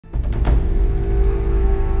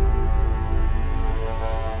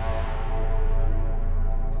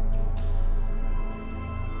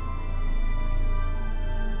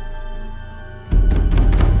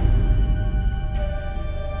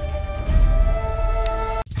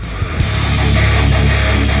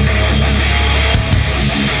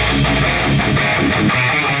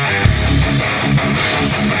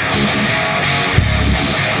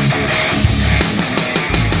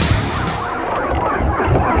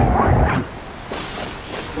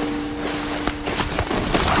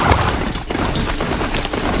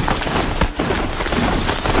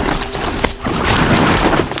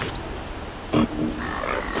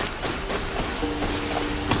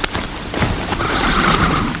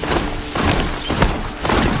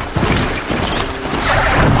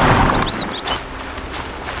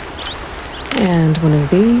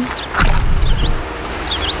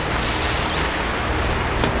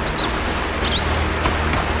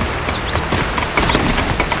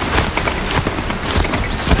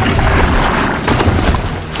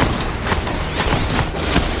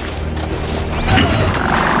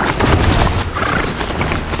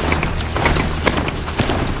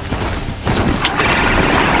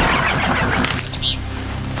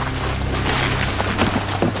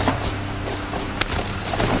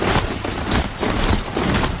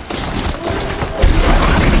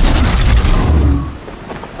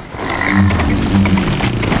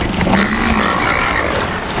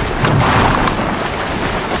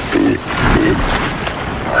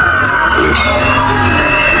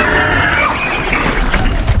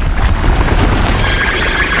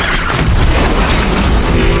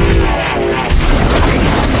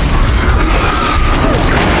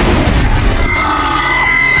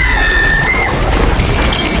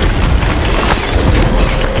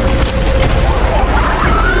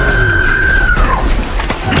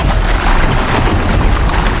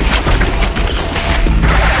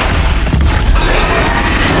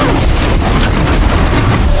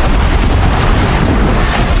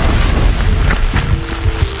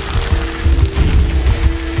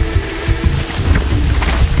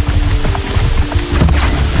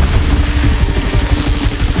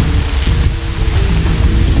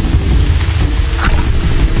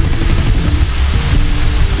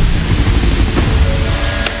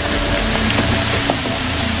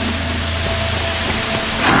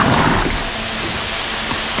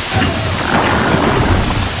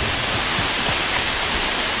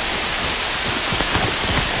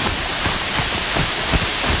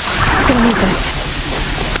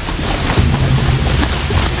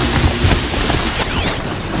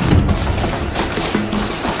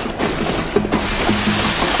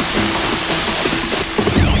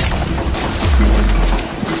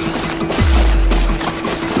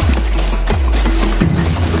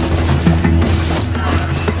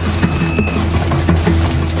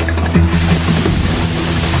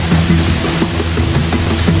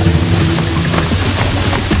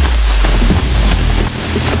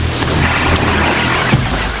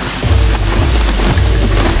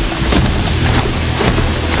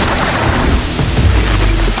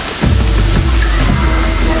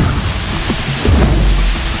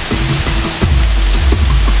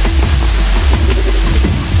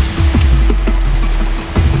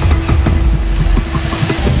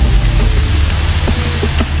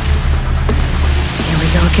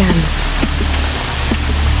again.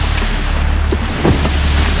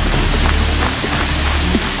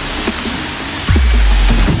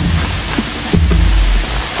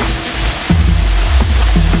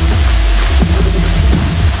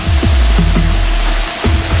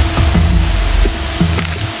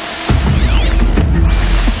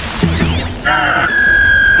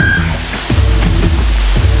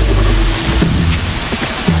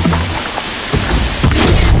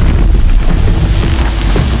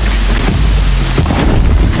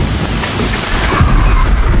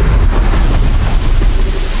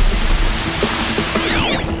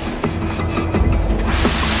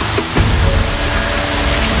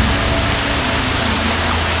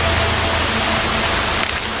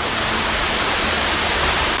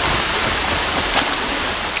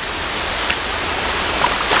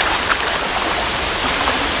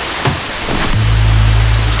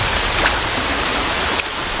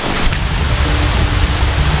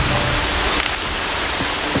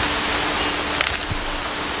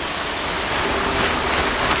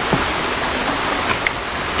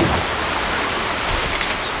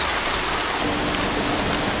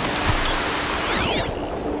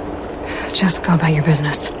 Just go about your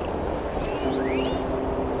business.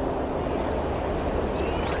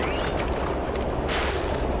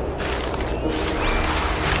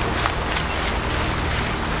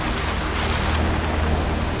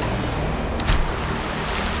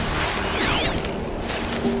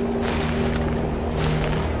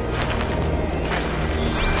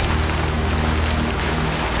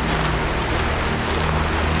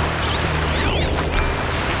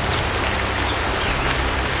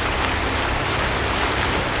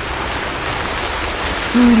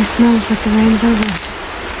 Already smells like the rain's over.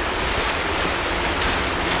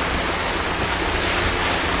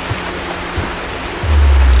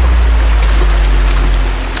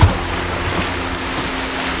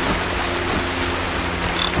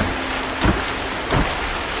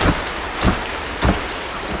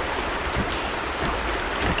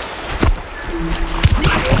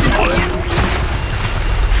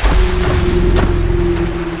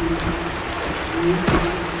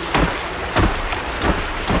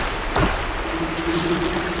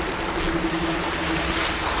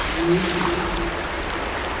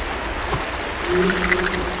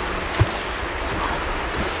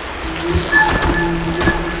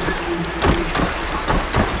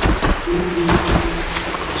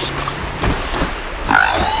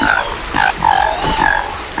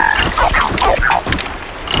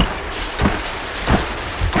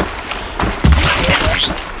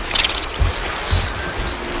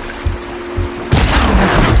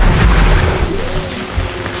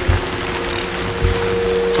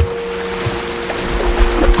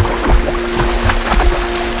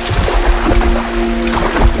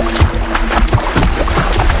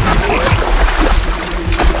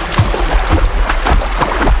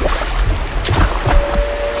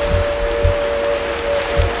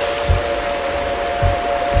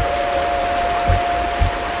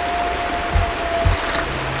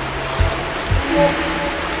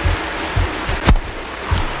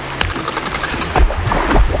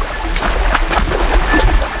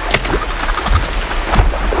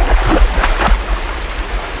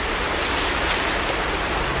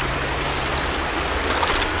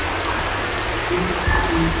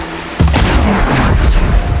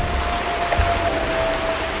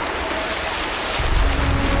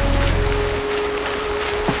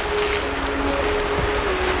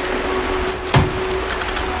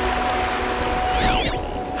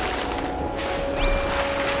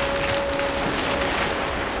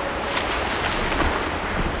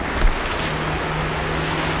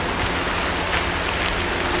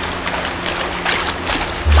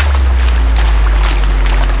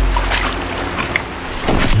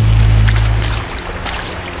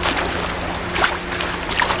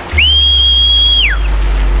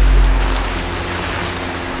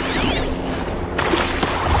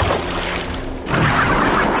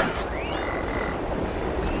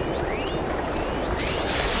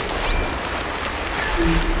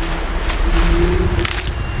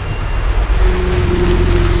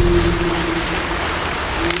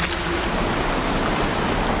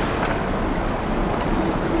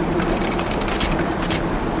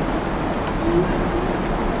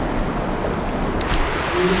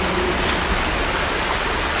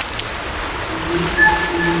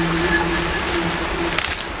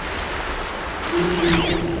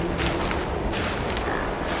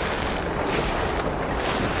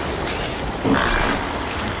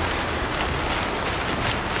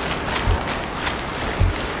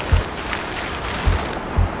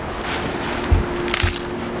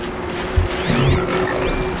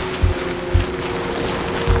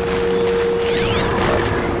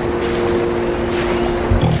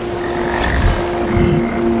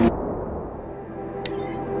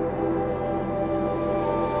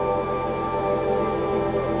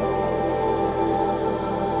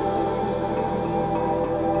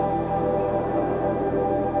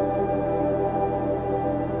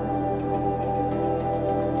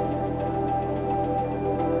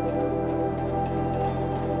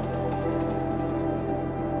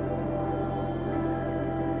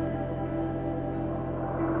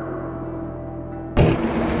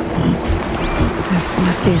 This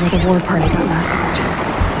must be where the war party got massacred.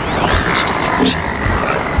 Such destruction.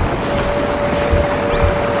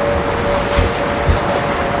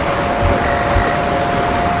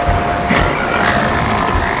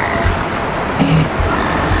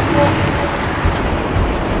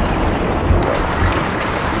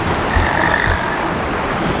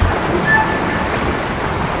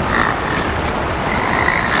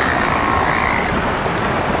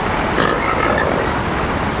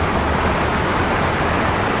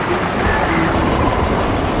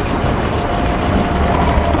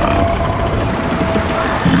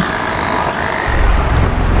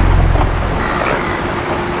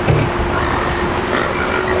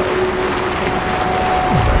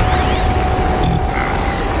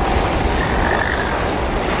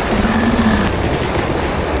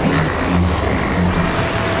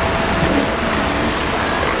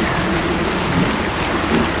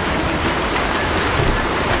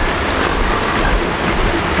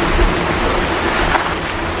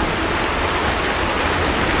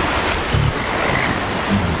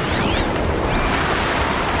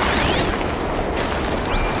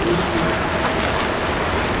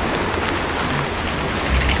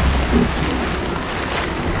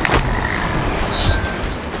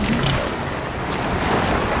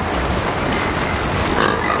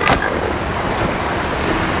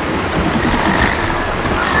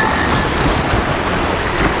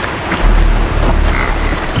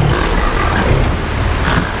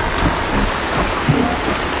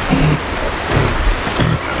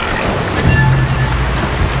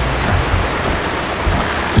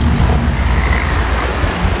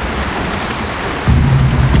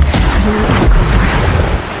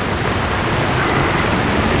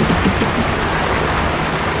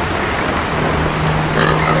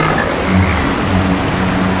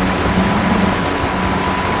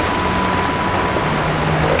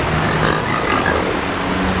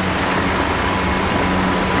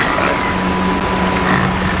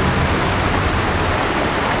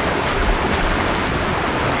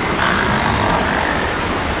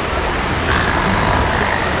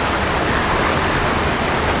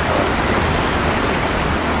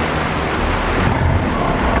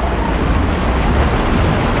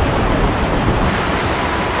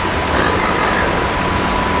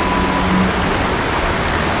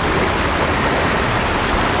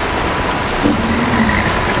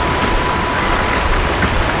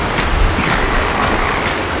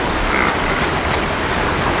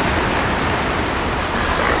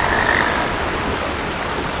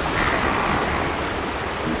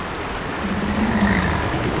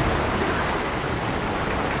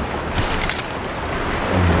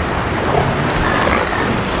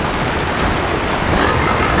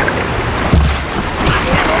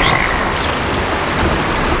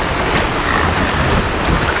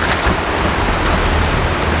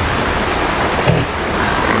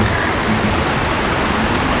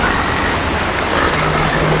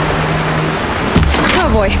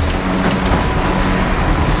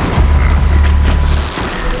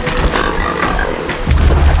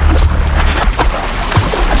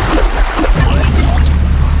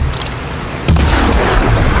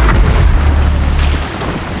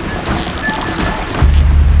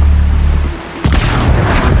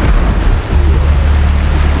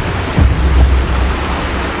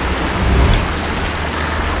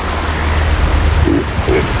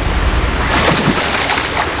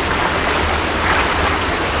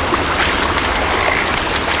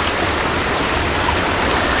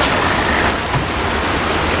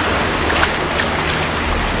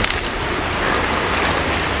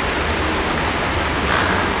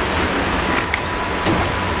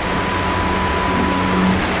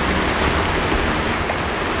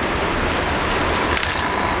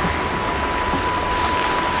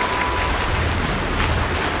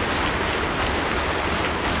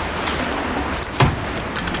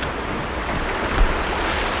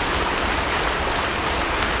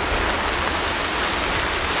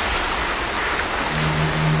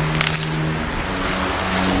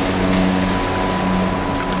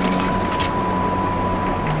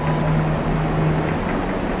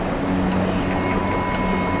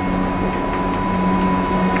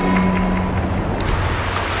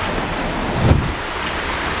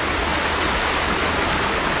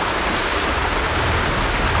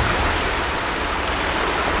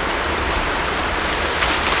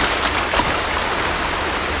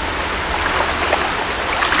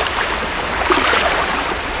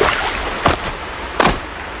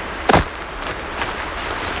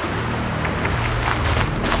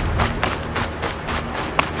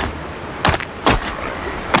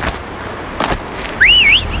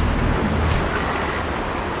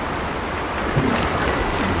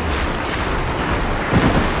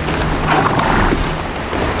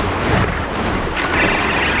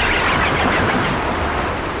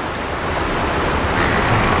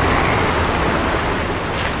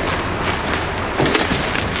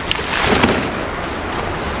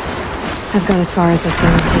 I've gone as far as this thing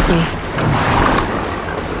will take me.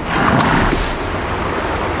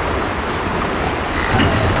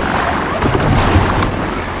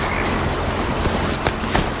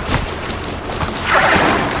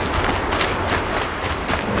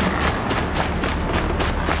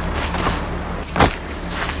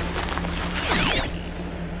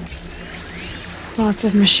 Lots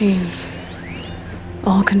of machines.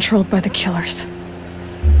 All controlled by the killers.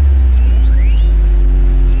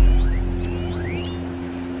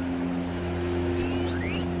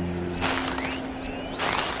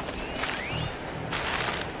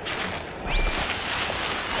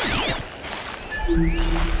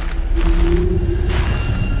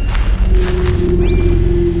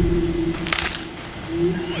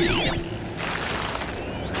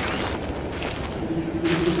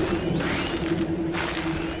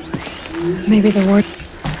 Maybe the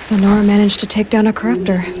Nora managed to take down a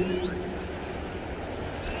corruptor.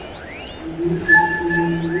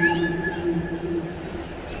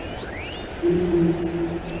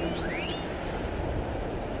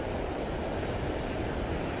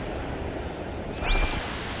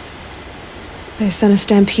 They sent a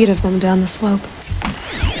stampede of them down the slope.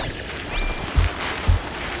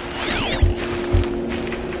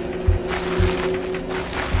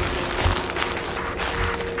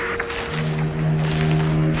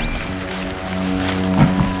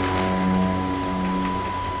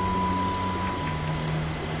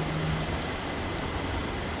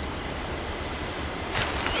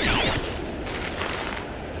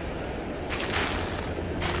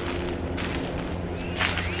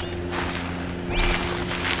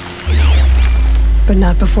 But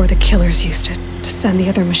not before the killers used it to send the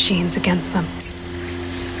other machines against them.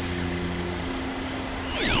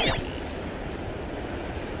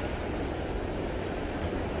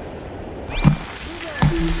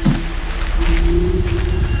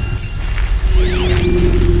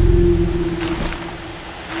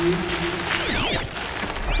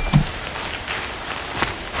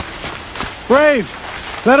 Brave!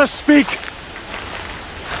 Let us speak!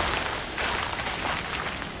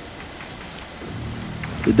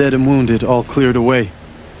 The dead and wounded all cleared away.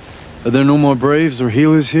 Are there no more Braves or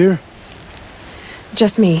healers here?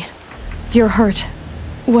 Just me. You're hurt.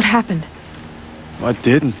 What happened? I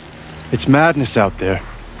didn't. It's madness out there.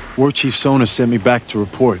 War Chief Sona sent me back to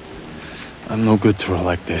report. I'm no good to her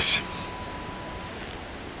like this.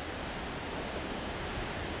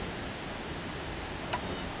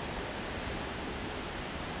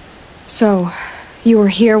 So, you were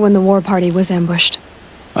here when the war party was ambushed?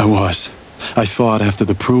 I was. I thought after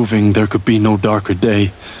the proving there could be no darker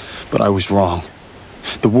day, but I was wrong.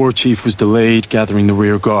 The war chief was delayed gathering the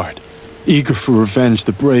rear guard. Eager for revenge,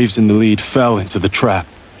 the Braves in the lead fell into the trap.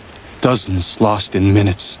 Dozens lost in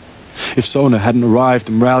minutes. If Sona hadn't arrived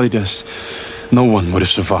and rallied us, no one would have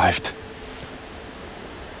survived.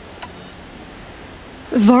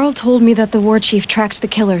 Varl told me that the war chief tracked the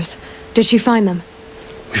killers. Did she find them?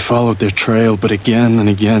 We followed their trail, but again and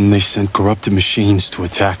again they sent corrupted machines to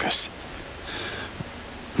attack us.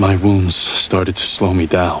 My wounds started to slow me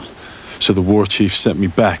down, so the war chief sent me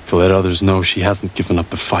back to let others know she hasn't given up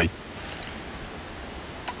the fight.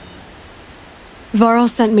 Varl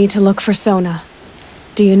sent me to look for Sona.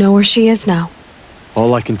 Do you know where she is now?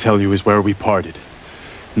 All I can tell you is where we parted.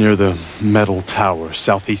 Near the metal tower,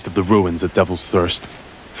 southeast of the ruins at Devil's Thirst.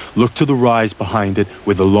 Look to the rise behind it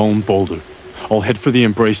with a lone boulder. I'll head for the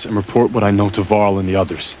embrace and report what I know to Varl and the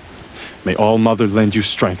others. May All Mother lend you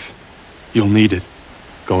strength. You'll need it,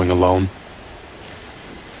 going alone.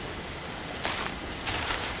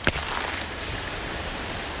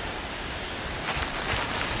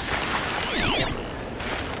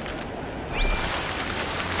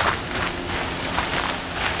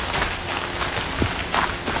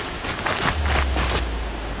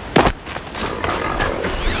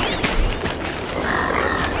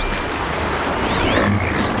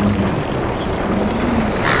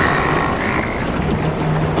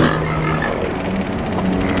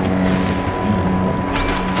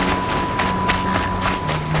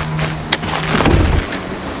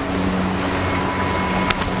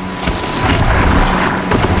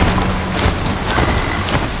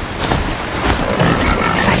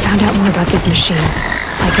 About these machines.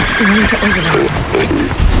 I could learn to overload.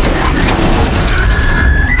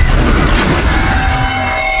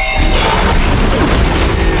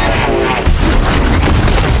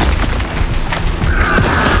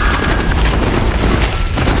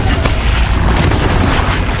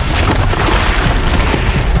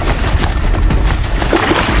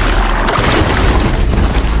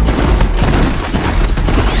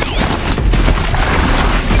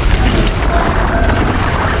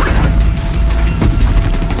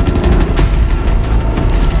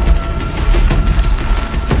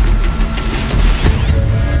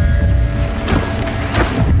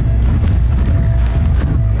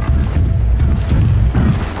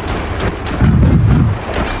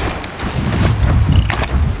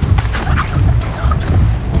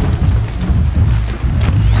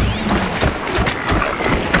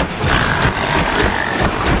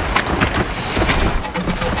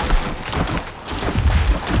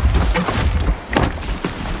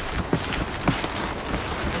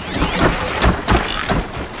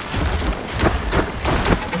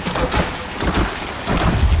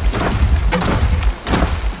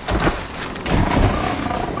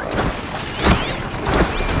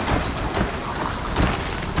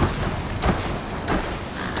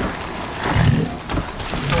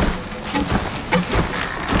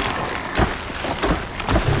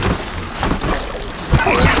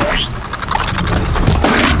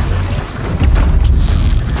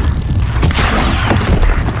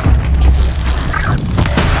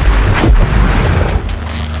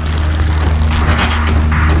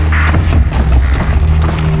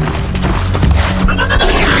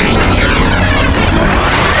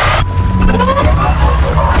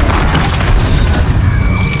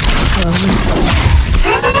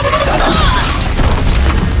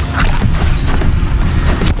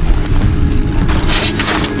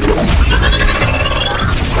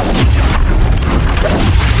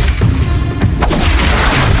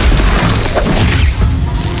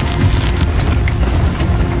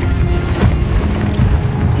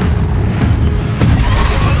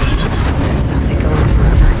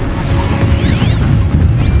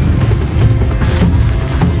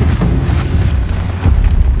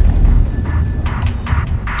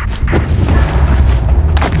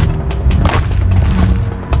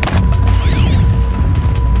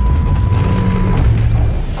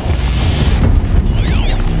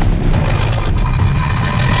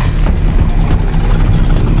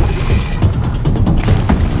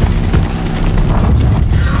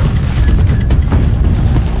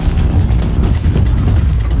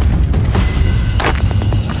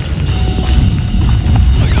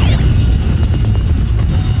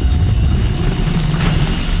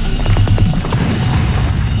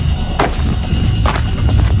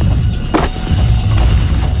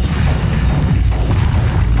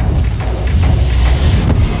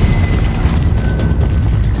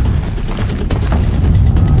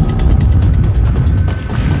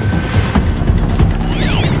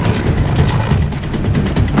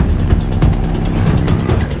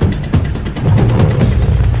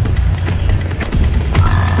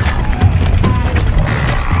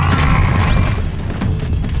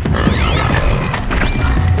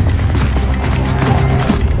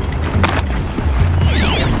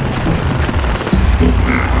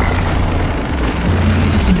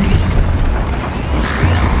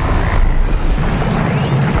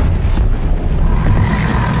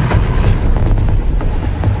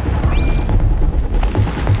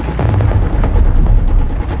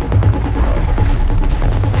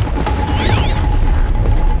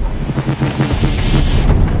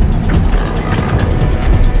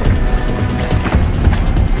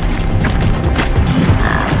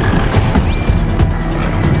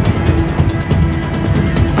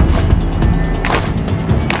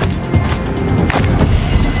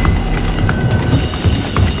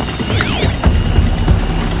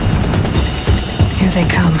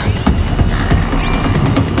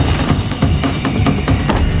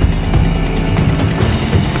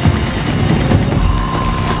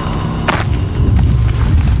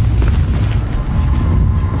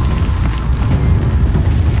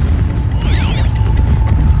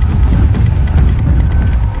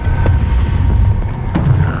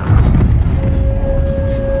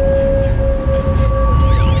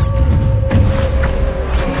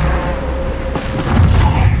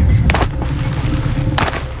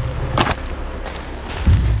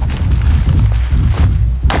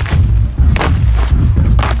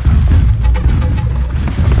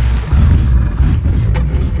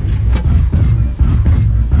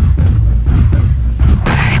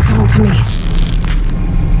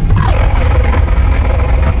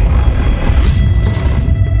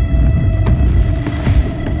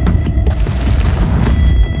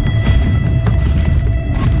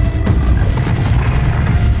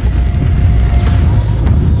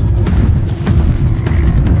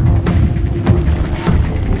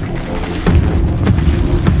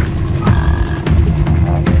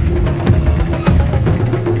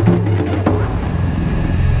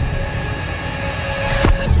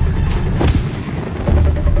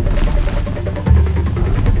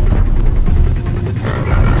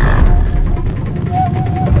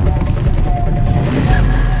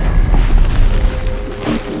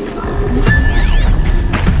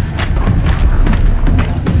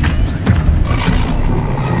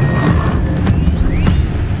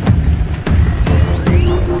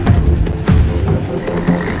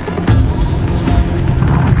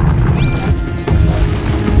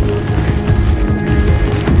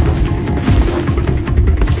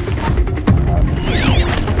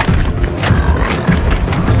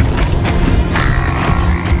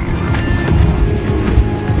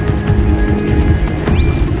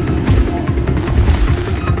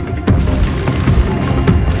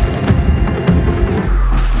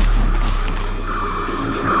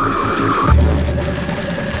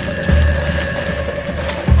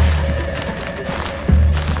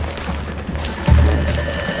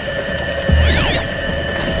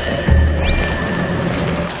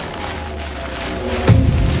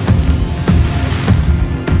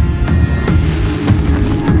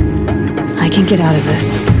 can get out of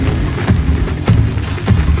this.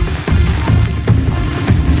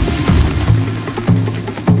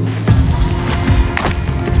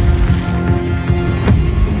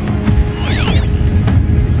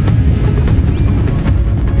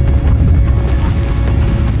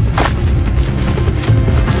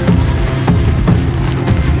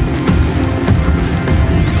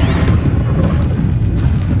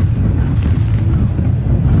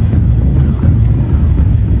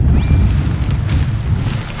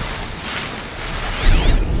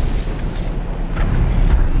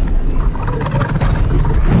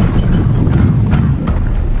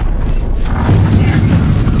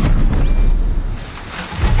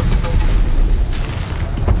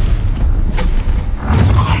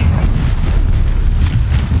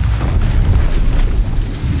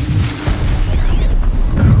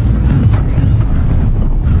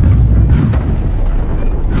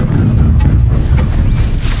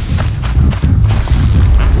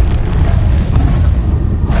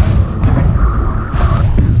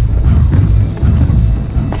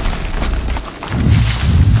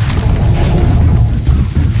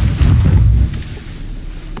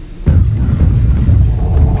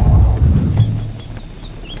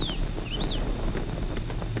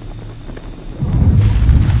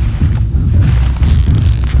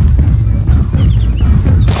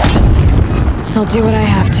 I'll do what I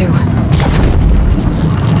have to.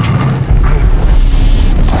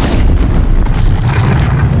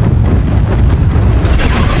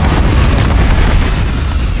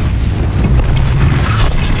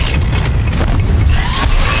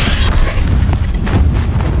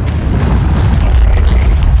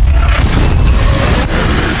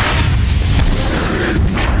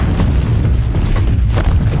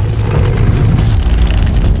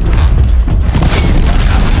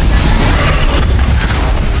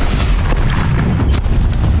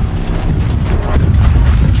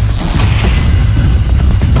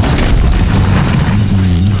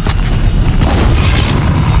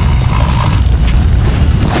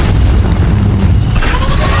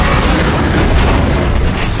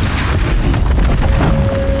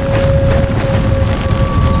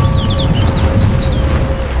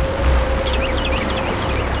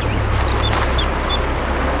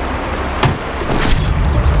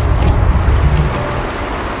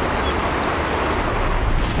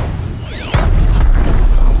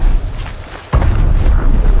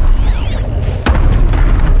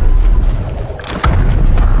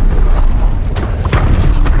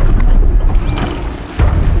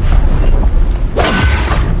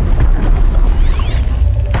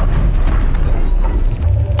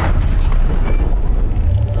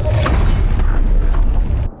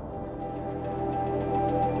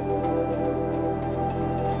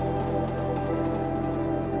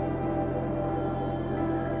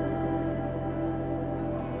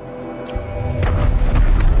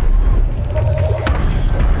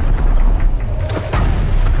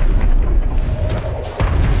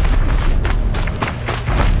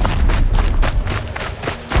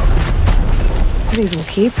 These will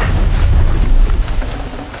keep.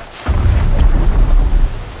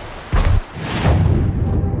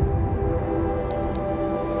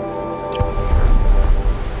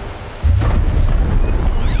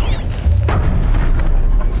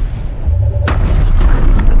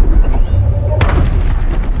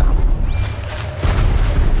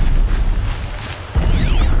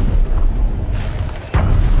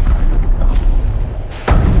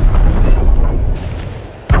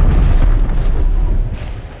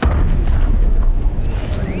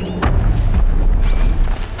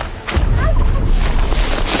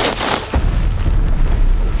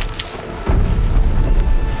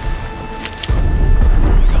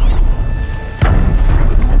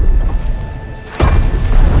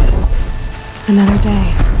 Another day.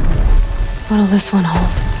 What'll this one hold?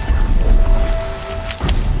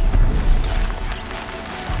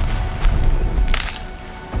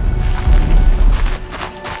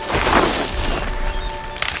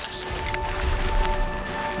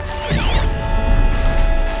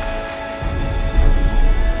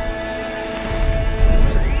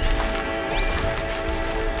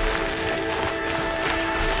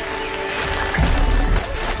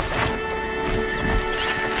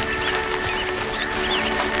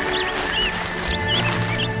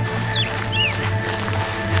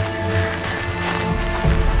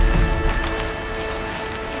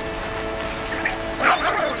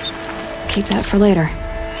 Keep that for later.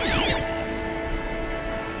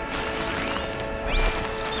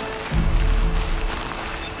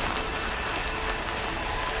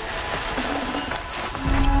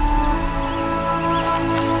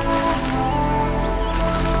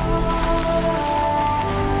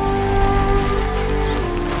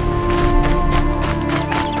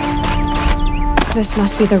 This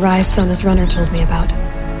must be the rise Sona's runner told me about.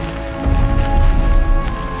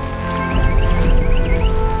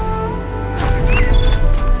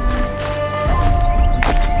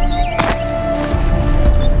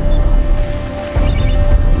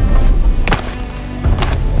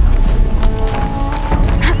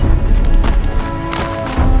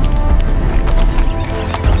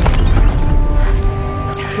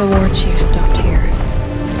 The war chief stopped here.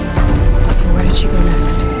 So where did she go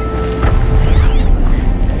next?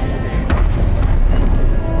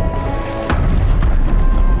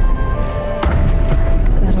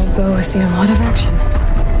 That old bow has seen a lot of action.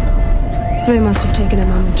 They must have taken a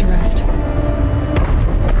moment to rest.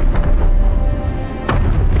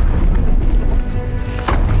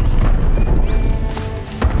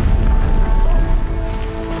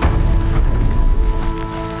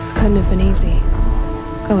 Couldn't have been easy.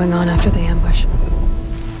 Going on after the ambush.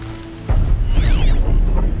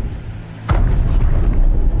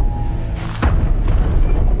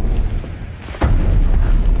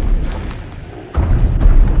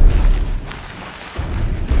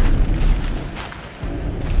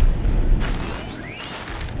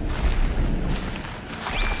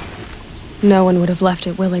 No one would have left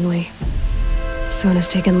it willingly. Sona's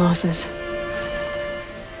taken losses.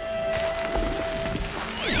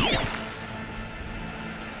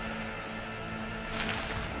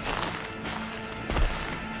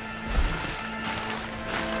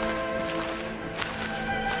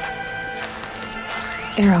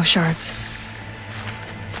 Arrow shards.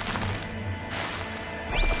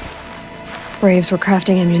 Braves were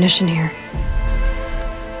crafting ammunition here.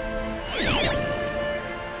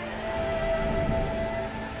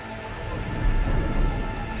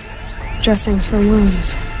 Dressings for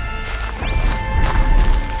wounds.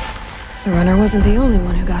 The runner wasn't the only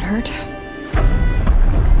one who got hurt.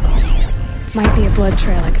 Might be a blood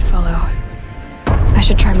trail I could follow. I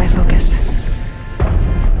should try my focus.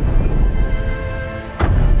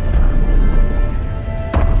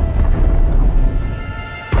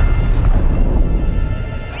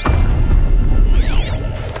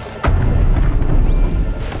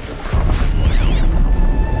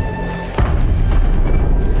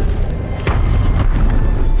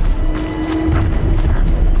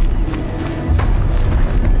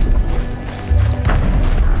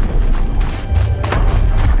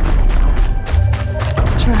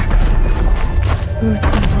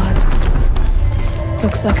 Boots and blood.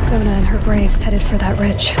 Looks like Sona and her braves headed for that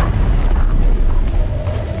ridge.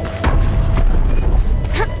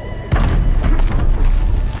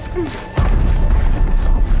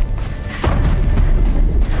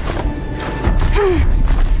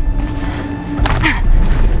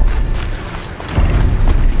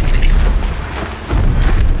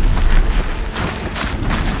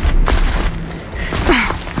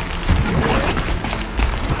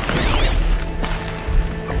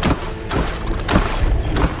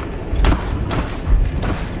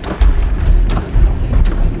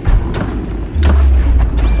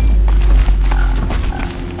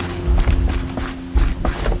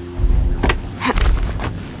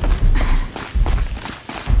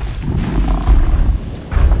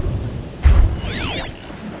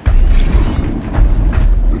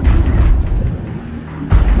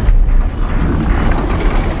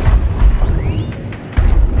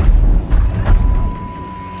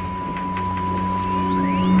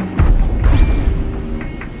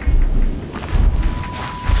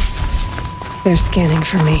 They're scanning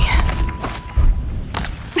for me.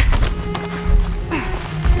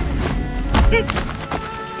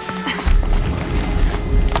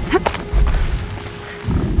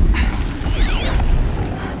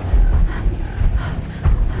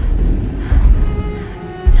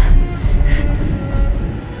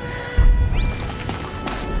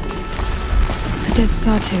 A dead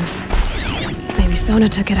sawtooth. Maybe Sona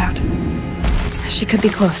took it out. She could be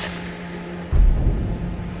close.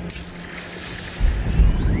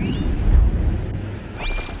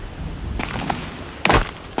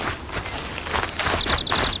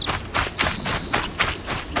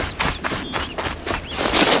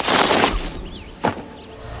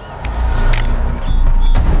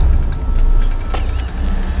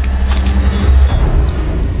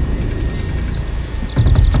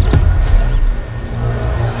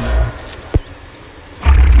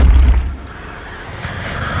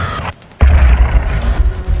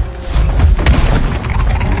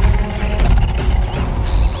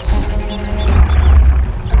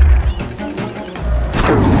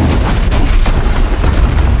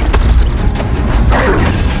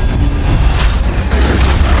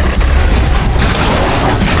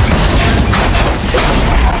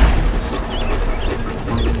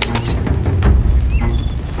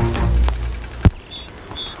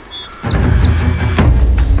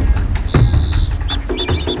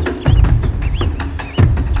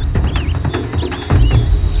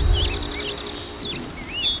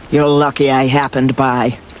 You're lucky I happened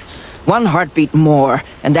by. One heartbeat more,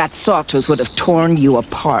 and that sawtooth would have torn you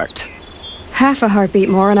apart. Half a heartbeat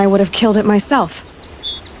more and I would have killed it myself.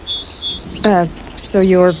 So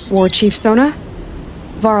you're War Chief Sona?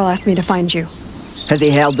 Varl asked me to find you. Has he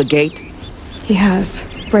held the gate? He has,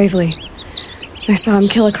 bravely. I saw him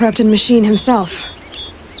kill a corrupted machine himself.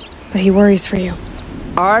 But he worries for you.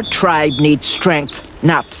 Our tribe needs strength,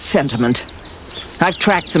 not sentiment. I've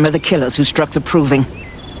tracked some of the killers who struck the Proving.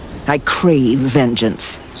 I crave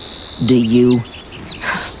vengeance. Do you?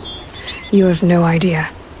 You have no idea.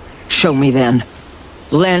 Show me then.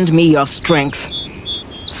 Lend me your strength.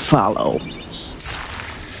 Follow.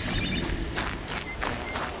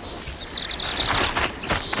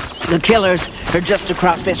 The killers are just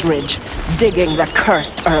across this ridge, digging the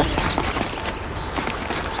cursed earth.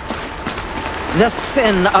 The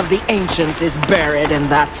sin of the ancients is buried in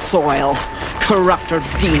that soil. Corrupter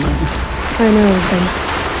demons. I know of them.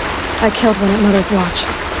 I killed one at Mother's watch.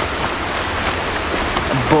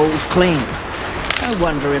 A bold claim. I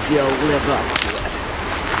wonder if you'll live up to it.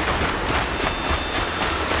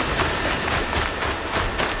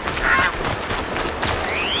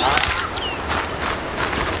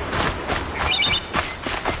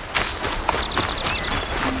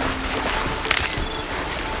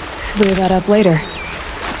 Clear that up later.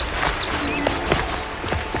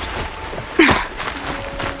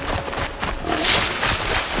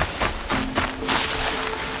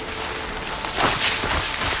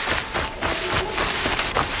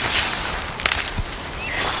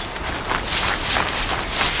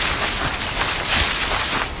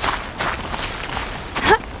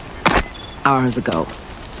 Hours ago,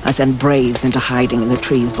 I sent Braves into hiding in the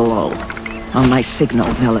trees below. On my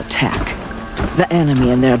signal, they'll attack. The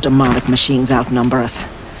enemy and their demonic machines outnumber us,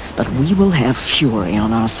 but we will have fury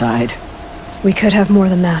on our side. We could have more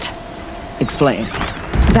than that. Explain.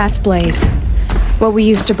 That's Blaze. What we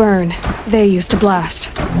used to burn, they used to blast.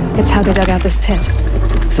 It's how they dug out this pit.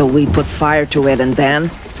 So we put fire to it and then?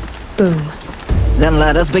 Boom. Then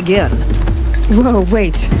let us begin. Whoa,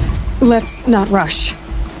 wait. Let's not rush.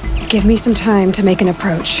 Give me some time to make an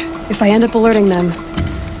approach. If I end up alerting them,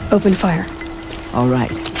 open fire. All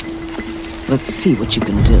right. Let's see what you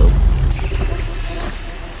can do.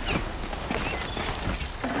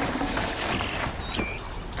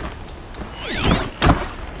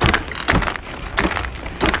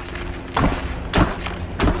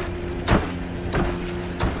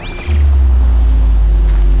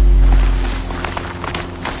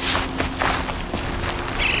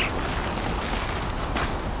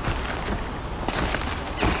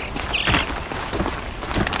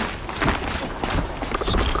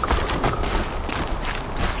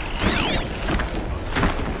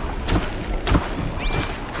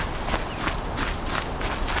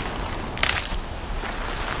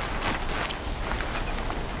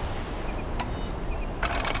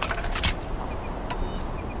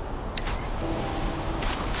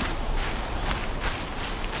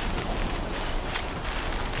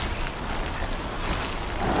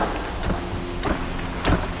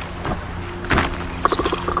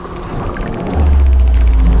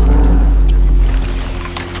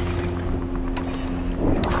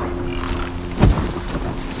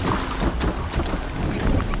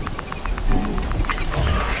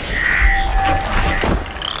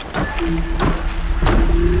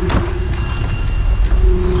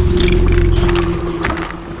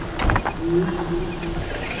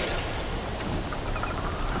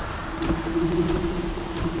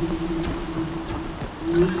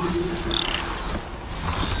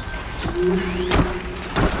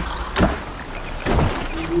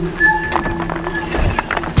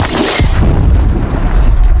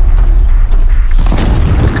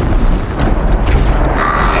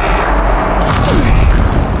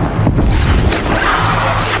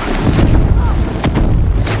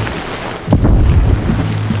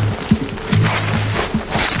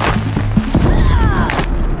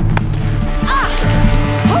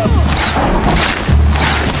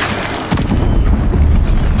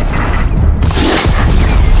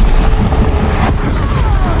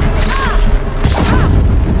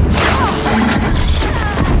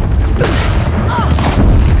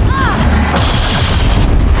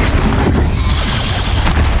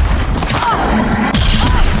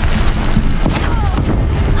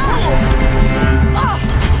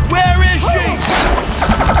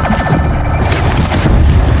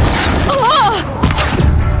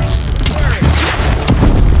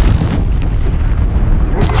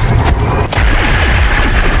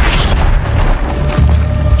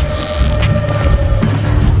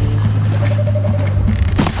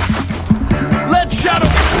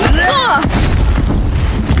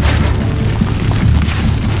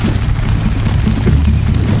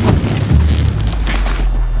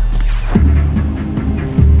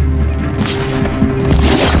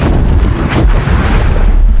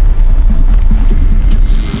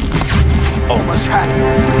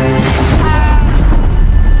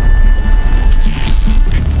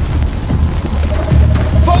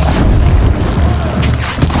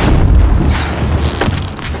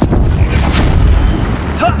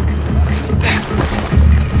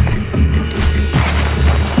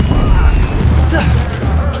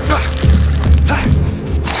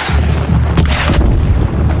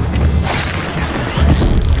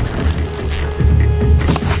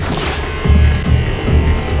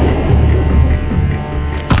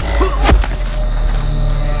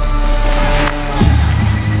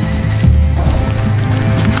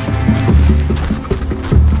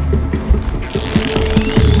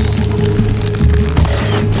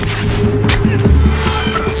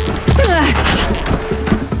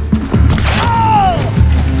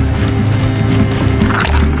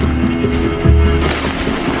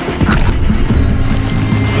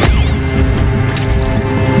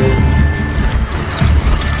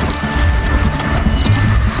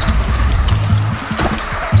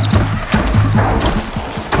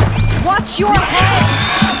 Watch your head!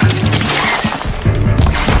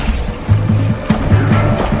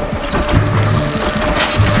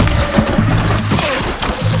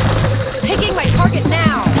 Picking my target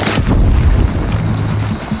now!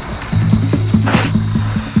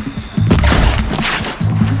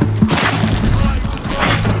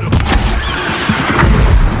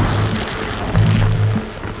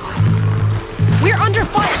 We're under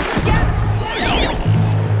fire! Scatter!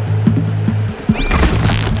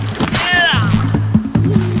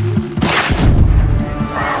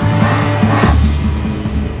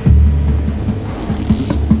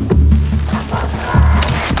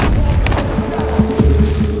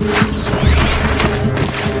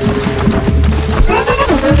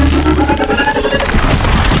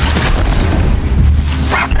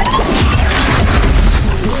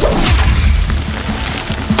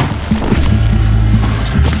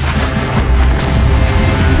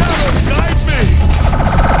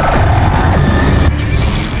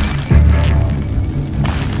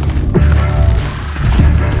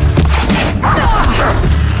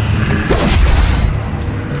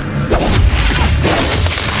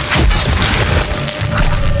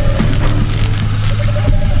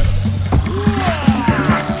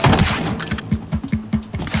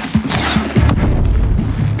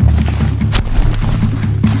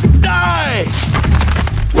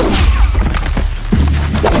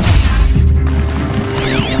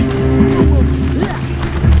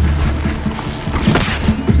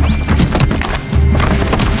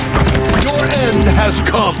 Has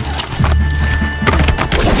come.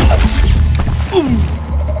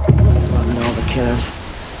 These weren't all the killers.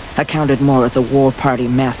 I counted more at the War Party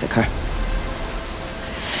massacre.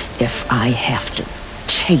 If I have to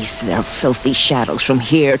chase their filthy shadows from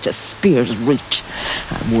here to Spear's Reach,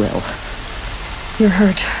 I will. You're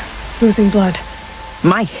hurt. Losing blood.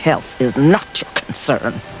 My health is not your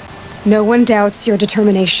concern. No one doubts your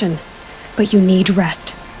determination, but you need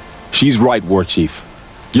rest. She's right, War Chief.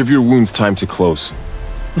 Give your wounds time to close.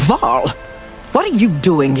 Val, what are you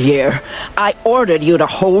doing here? I ordered you to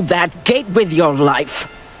hold that gate with your life.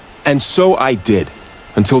 And so I did,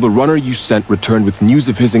 until the runner you sent returned with news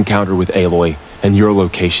of his encounter with Aloy and your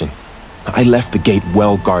location. I left the gate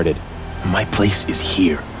well guarded. My place is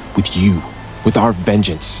here, with you, with our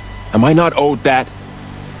vengeance. Am I not owed that?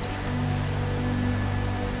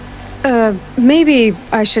 Maybe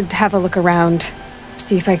I should have a look around.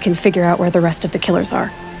 See if I can figure out where the rest of the killers are.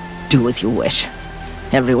 Do as you wish.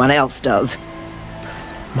 Everyone else does.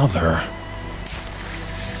 Mother...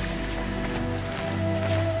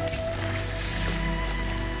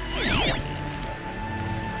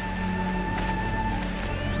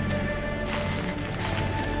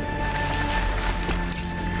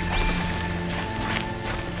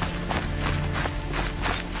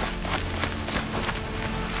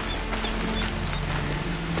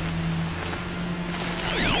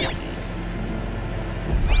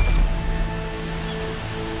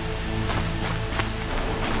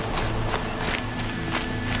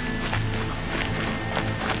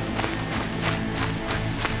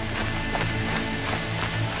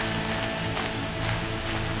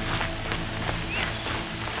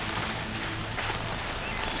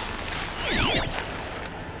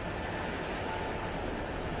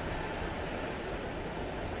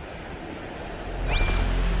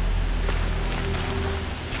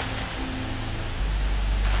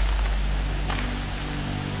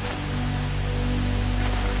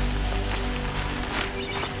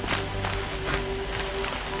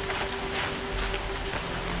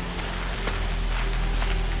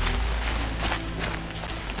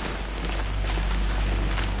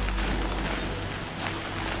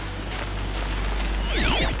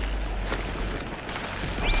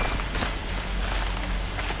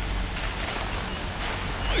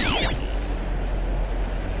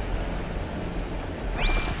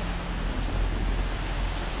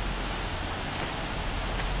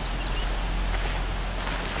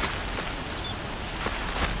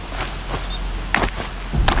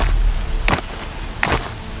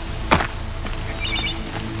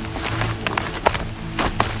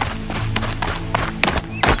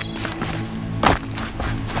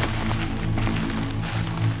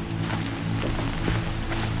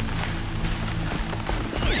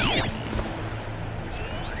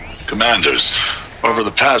 commanders. Over the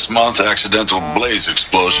past month, accidental blaze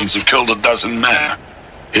explosions have killed a dozen men.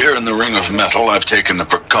 Here in the Ring of Metal, I've taken the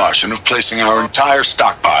precaution of placing our entire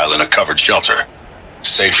stockpile in a covered shelter,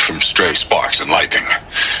 safe from stray sparks and lightning.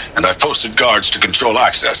 And I've posted guards to control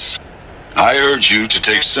access. I urge you to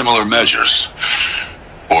take similar measures,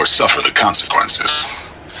 or suffer the consequences.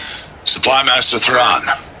 Supply Master Thrawn,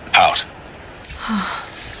 out.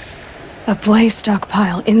 A blaze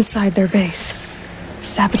stockpile inside their base.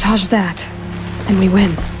 Sabotage that, and we win.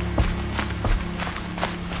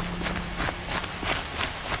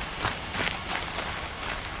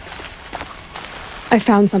 I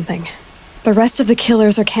found something. The rest of the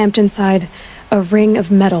killers are camped inside a ring of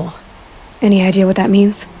metal. Any idea what that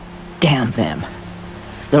means? Damn them.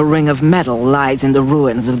 The Ring of Metal lies in the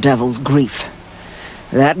ruins of Devil's Grief.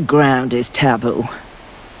 That ground is taboo.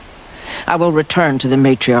 I will return to the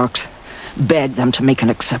matriarchs, beg them to make an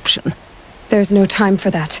exception. There's no time for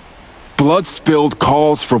that. Blood spilled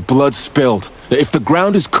calls for blood spilled. If the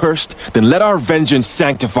ground is cursed, then let our vengeance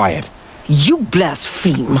sanctify it. You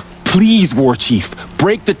blaspheme! Please, War Chief,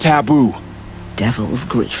 break the taboo. Devil's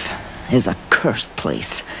Grief is a cursed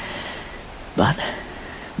place. But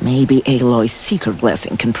maybe Aloy's secret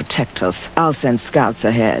blessing can protect us. I'll send scouts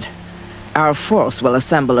ahead. Our force will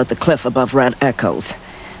assemble at the cliff above Red Echoes,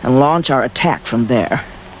 and launch our attack from there.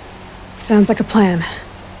 Sounds like a plan.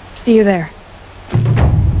 See you there.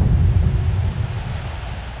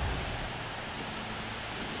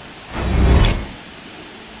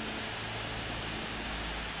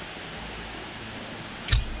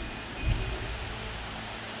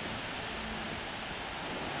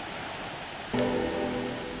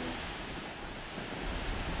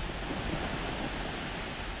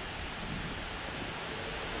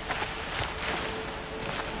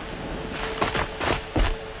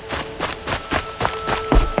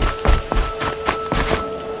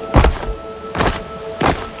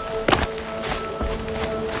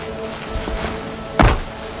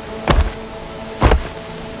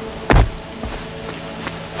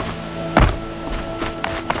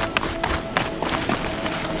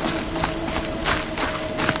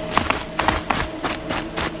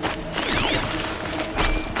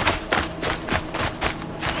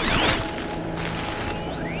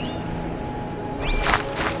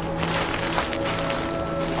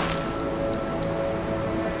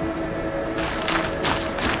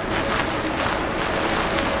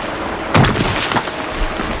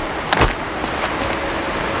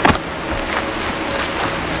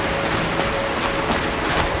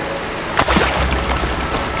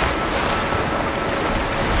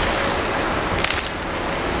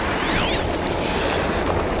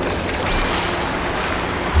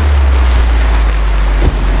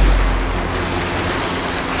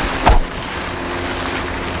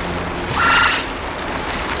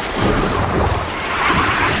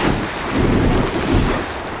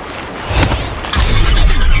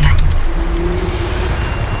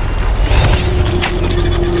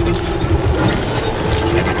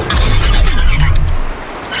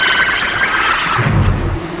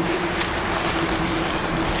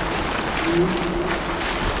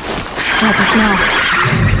 Help us now.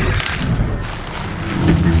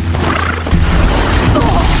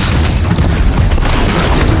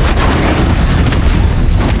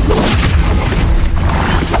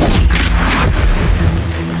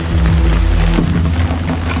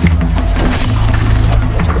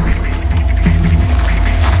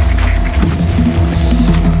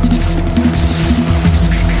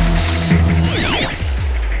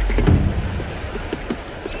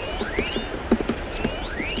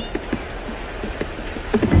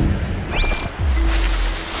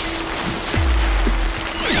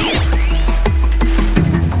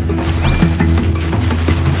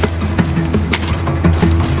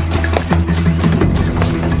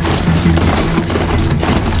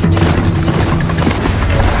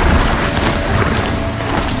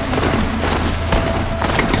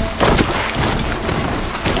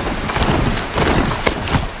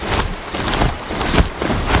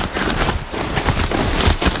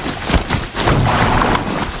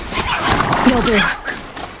 Will do.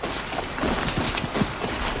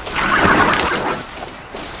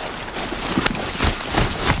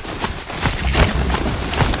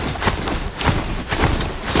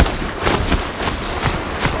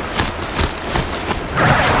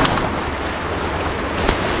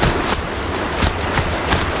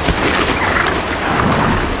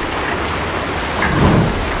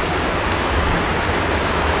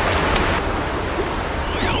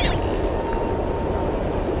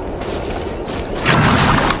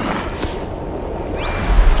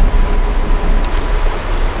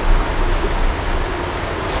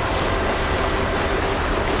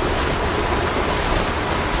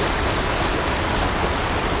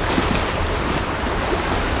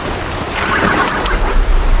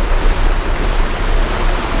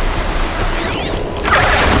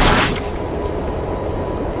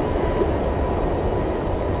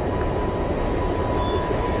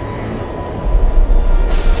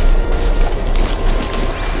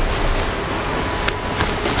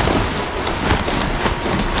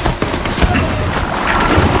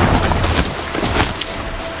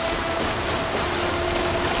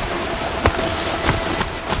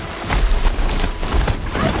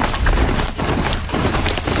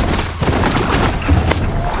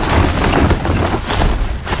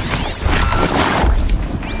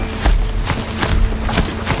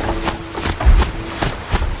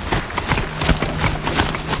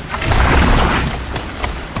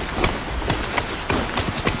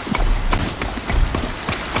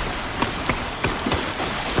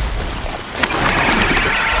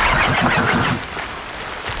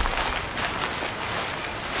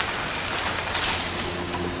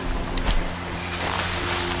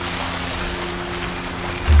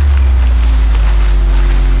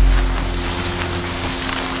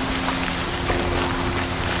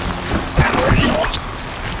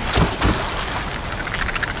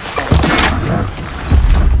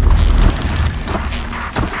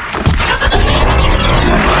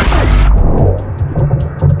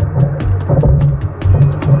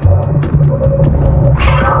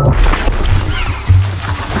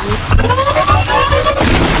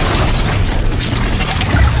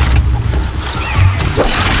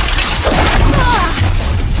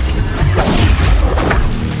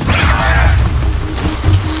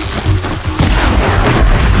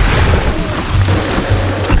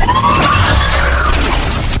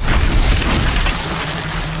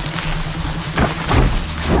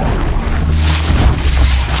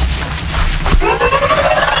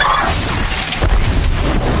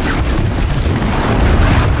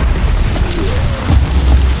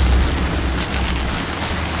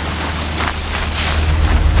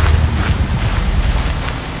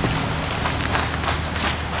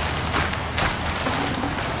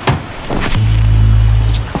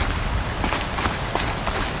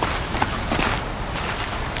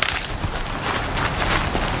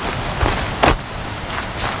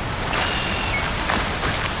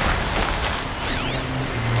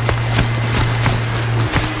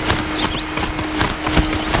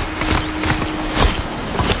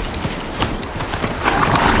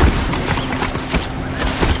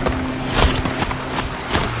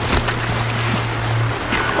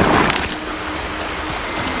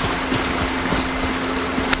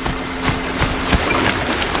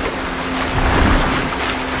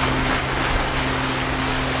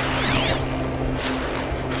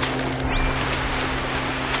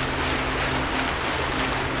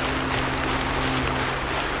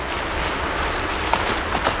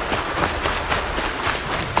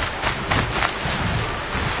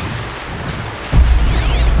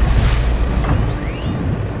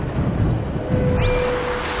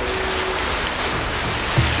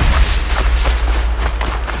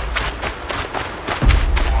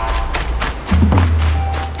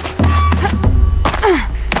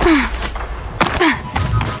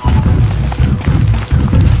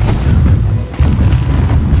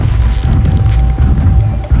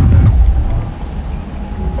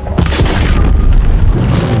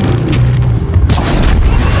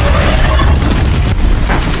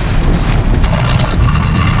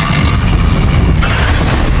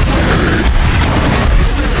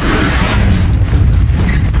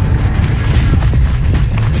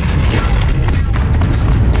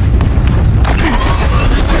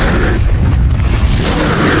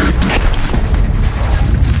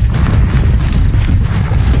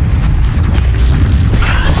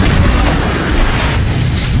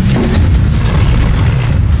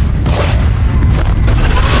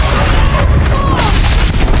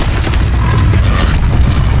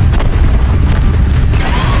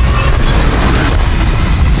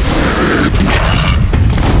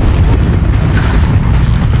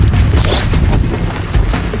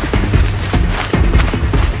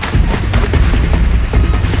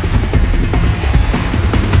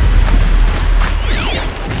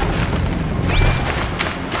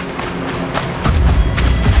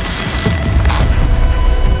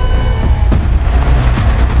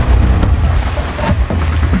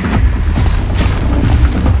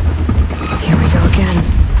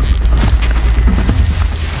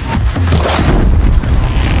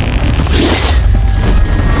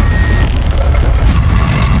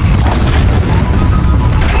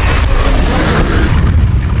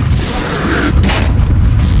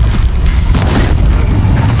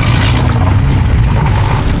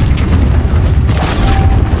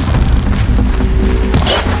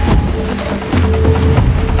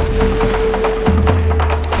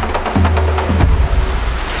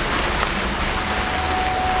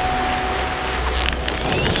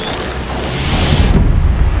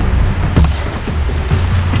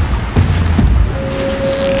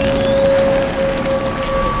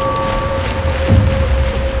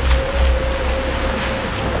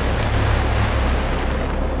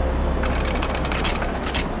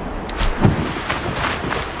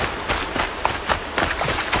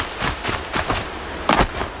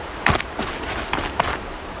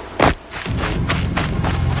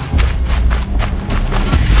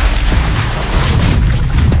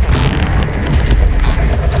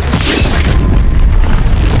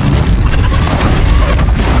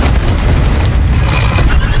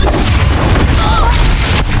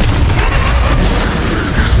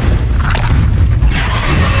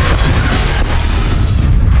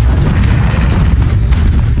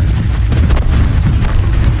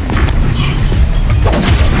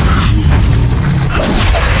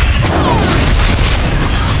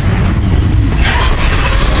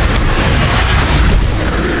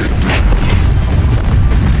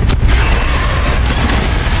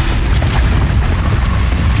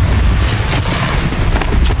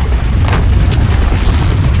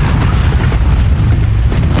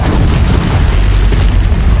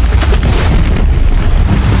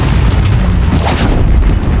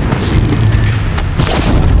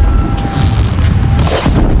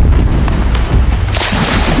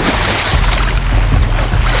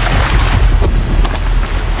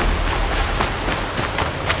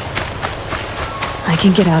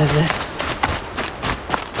 can get out of this.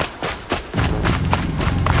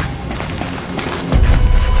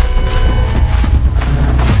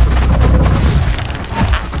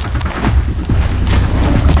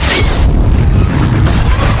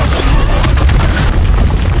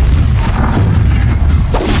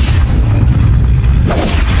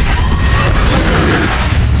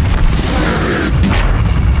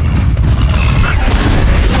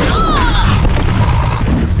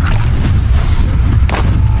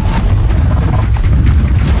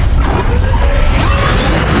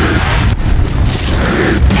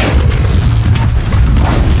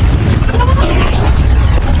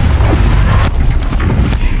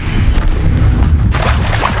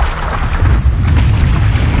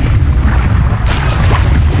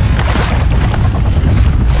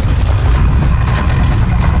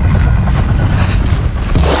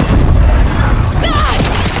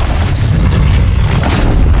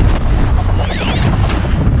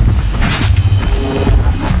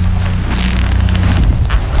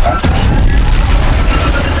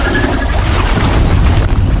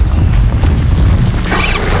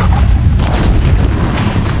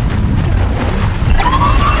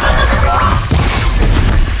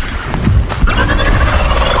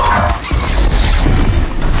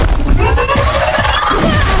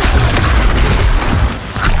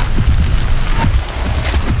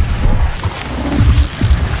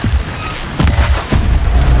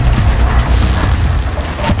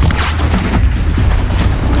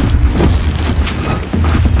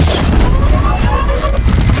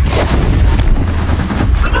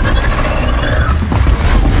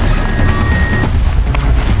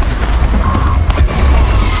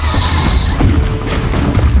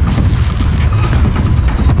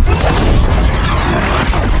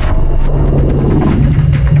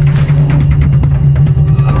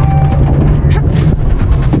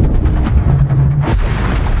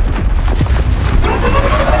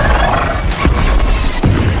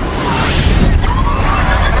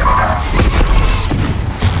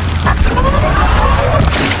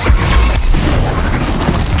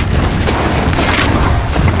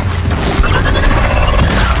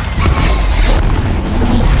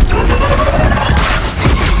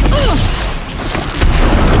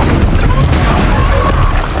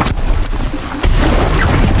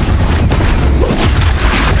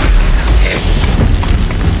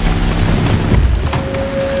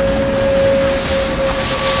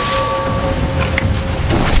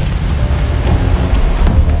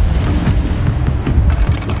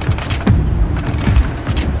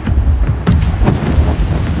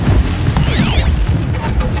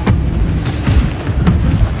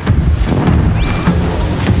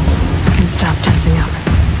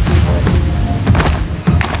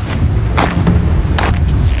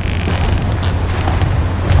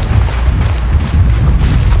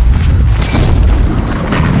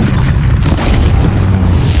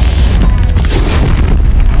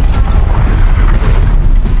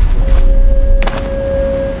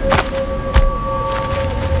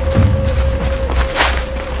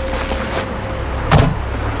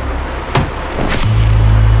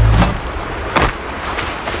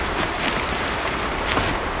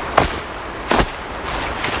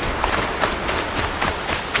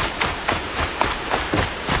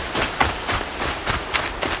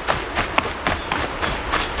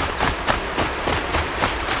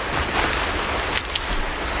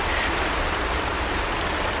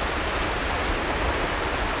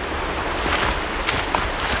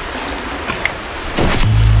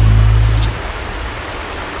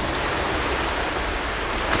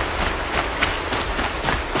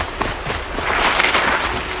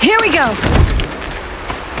 Here we go!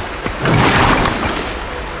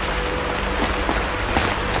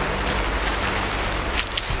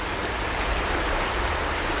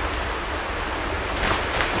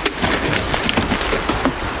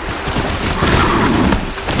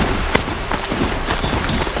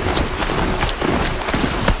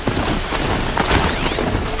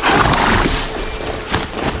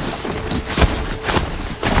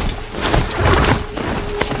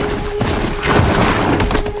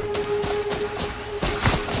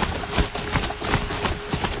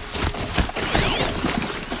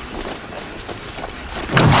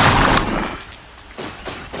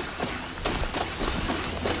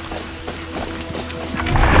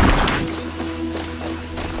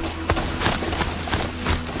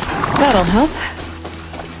 That'll help.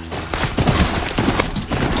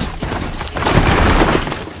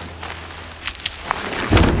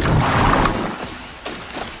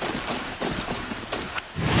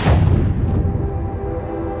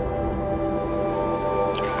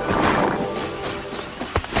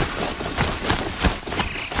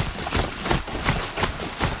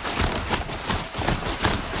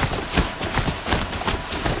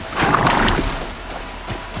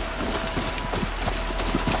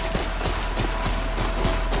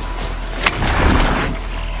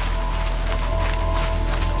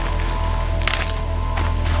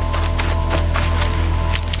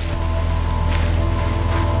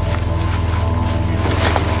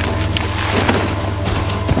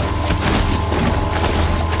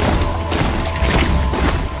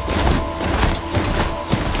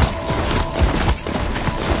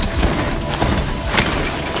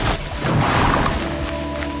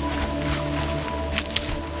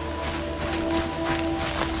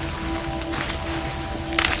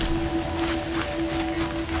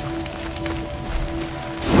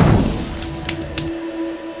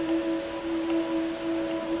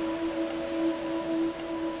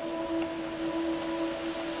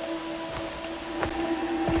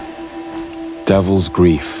 Devil's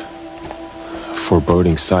Grief.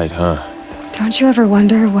 Foreboding sight, huh? Don't you ever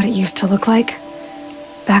wonder what it used to look like?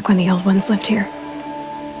 Back when the old ones lived here.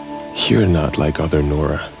 You're not like other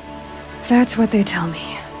Nora. That's what they tell me.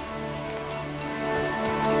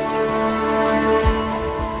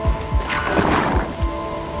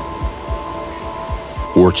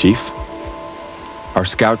 War Chief? Our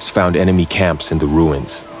scouts found enemy camps in the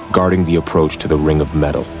ruins, guarding the approach to the Ring of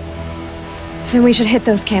Metal. Then we should hit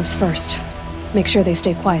those camps first. Make sure they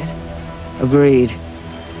stay quiet. Agreed.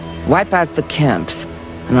 Wipe out the camps,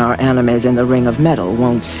 and our enemies in the Ring of Metal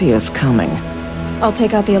won't see us coming. I'll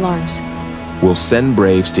take out the alarms. We'll send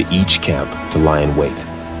Braves to each camp to lie in wait.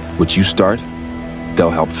 Which you start, they'll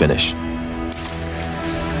help finish.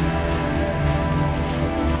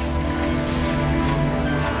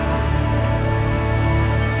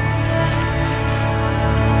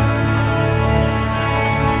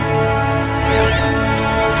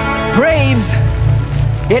 Braves!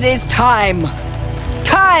 It is time!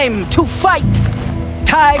 Time to fight!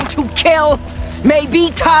 Time to kill! Maybe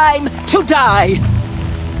time to die!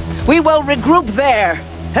 We will regroup there,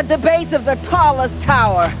 at the base of the tallest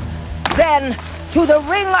tower. Then, to the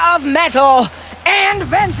Ring of Metal and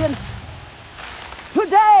vengeance!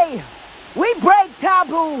 Today, we break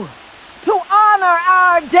taboo to honor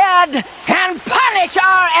our dead and punish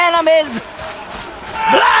our enemies!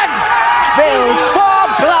 Blood spilled for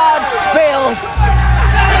blood spilled!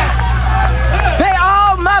 May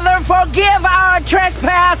All Mother forgive our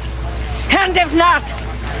trespass, and if not,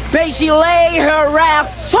 may she lay her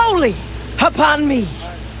wrath solely upon me.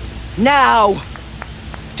 Now,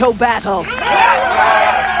 to battle.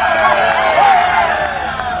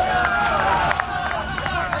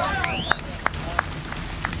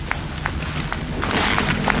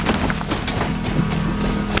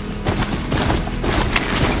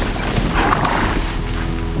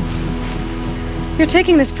 You're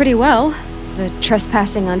taking this pretty well. The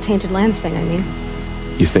trespassing on tainted lands thing, I mean.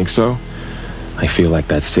 You think so? I feel like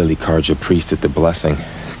that silly Karja priest at the Blessing,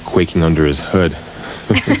 quaking under his hood.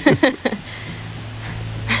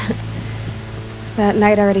 That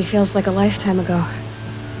night already feels like a lifetime ago.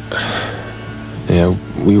 Yeah,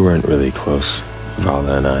 we weren't really close,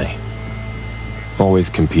 Vala and I. Always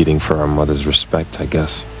competing for our mother's respect, I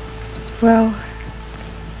guess. Well,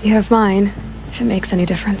 you have mine, if it makes any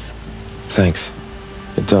difference. Thanks.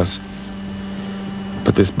 It does.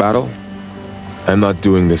 But this battle, I'm not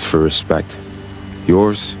doing this for respect.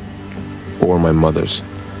 Yours, or my mother's.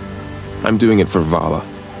 I'm doing it for Vala.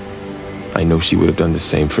 I know she would have done the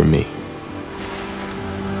same for me.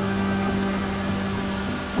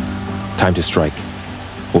 Time to strike.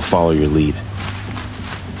 We'll follow your lead.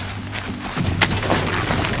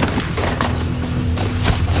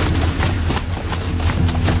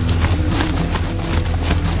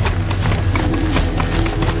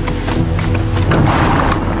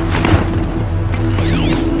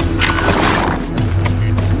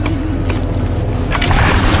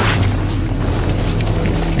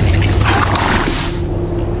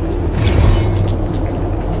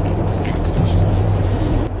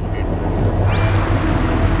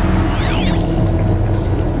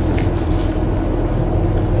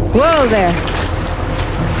 Whoa there!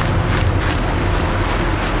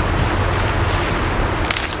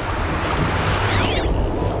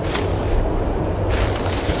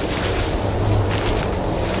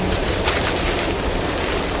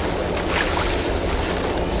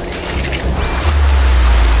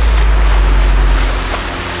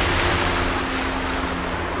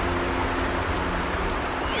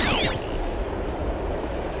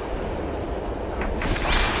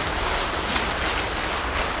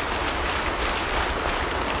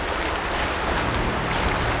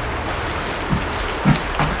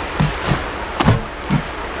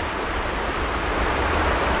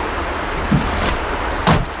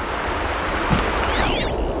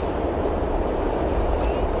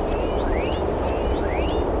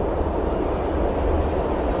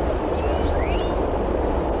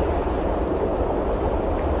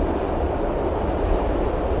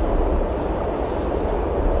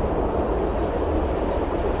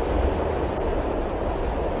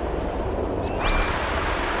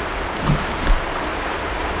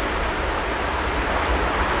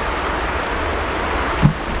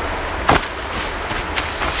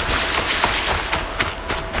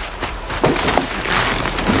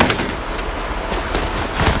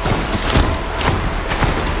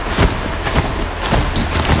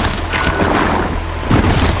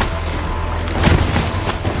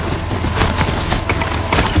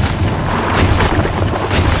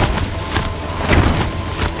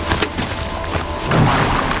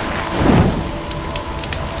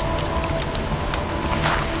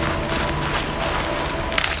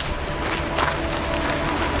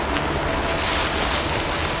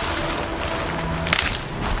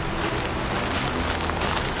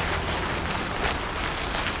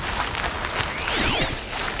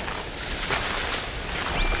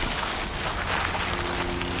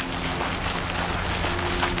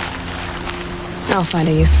 find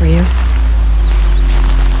a use for you.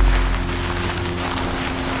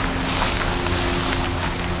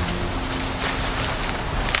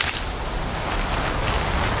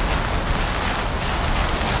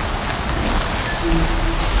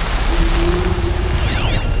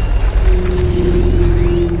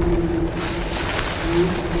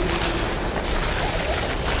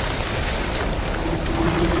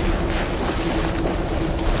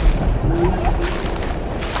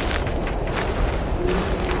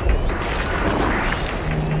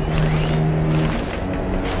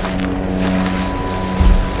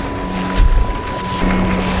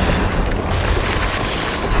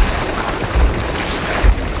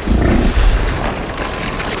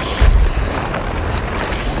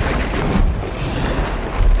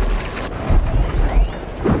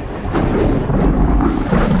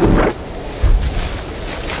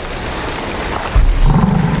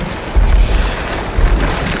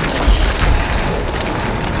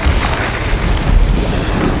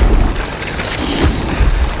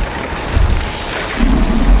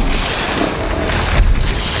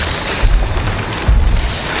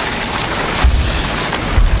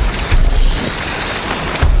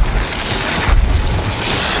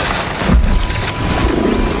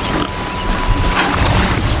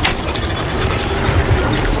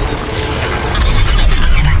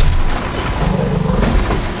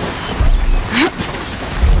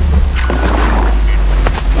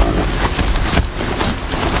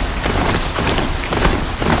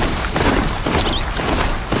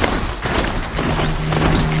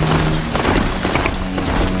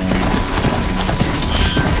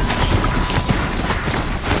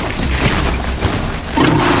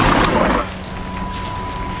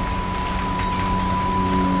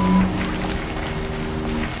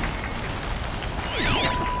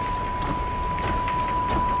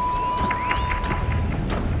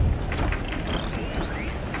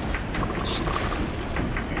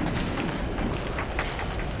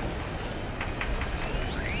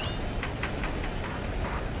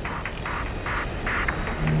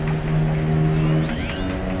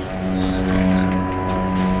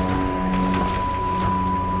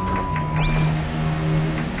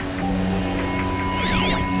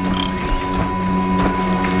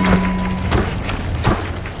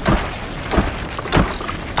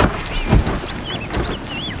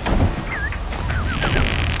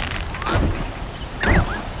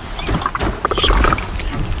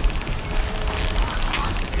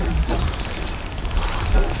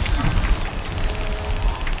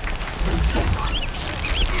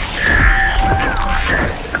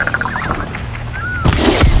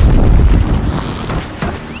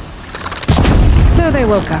 They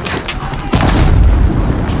woke up.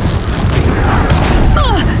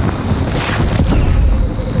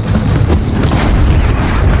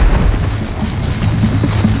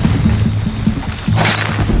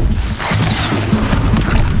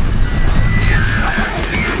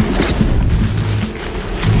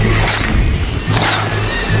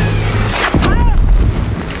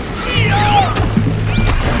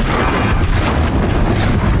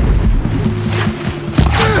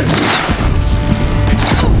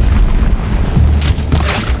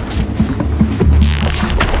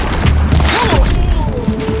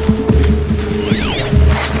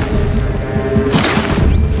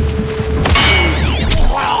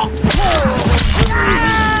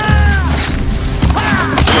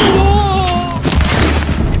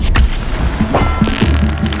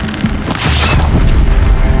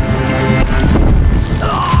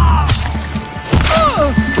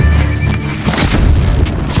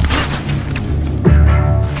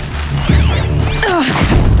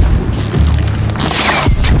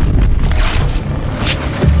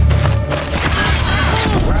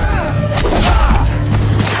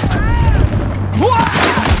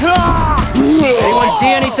 Anyone see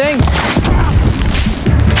anything?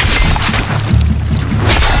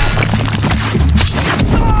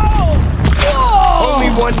 Only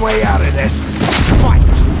one way out of this. Fight!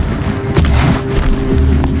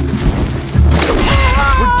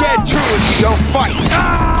 We're dead too if you don't fight!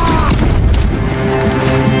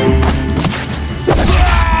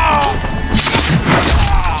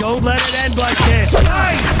 Don't let it end like this!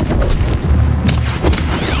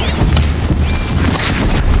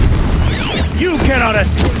 You cannot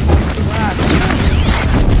escape!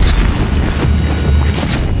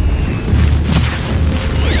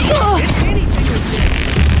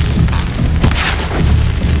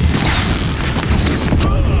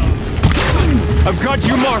 I've got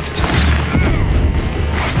you marked!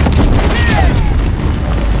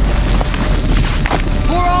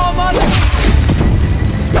 For all mother!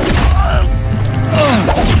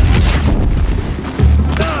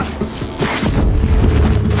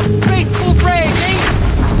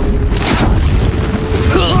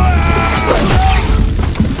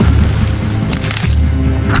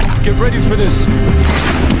 for this.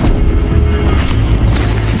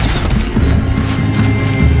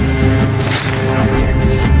 Damn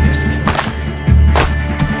it, missed.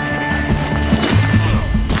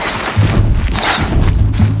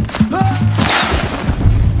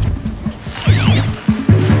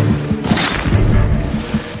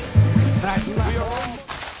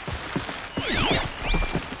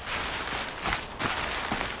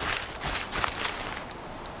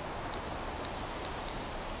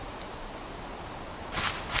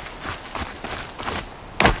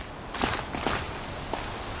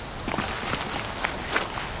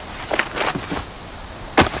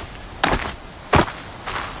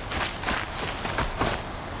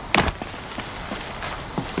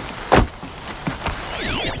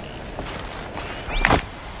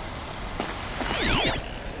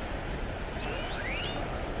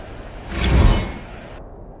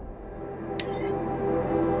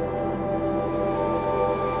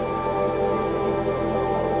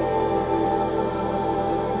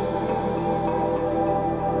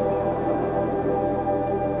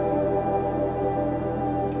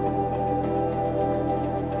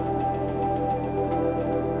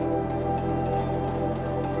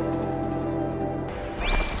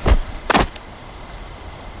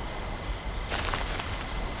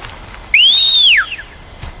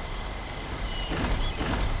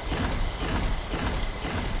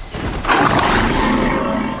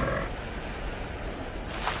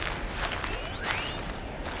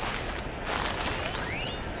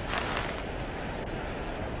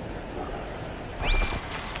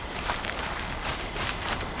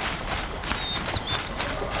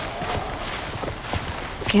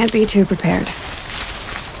 Can't be too prepared.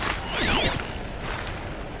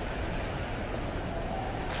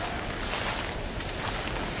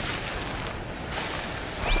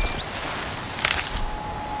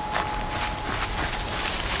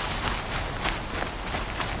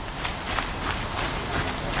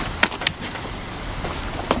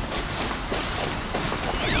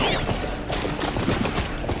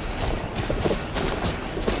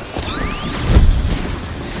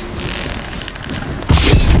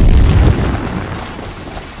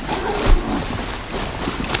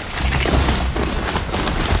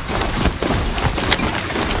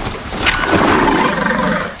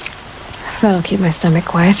 That'll keep my stomach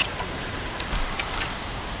quiet.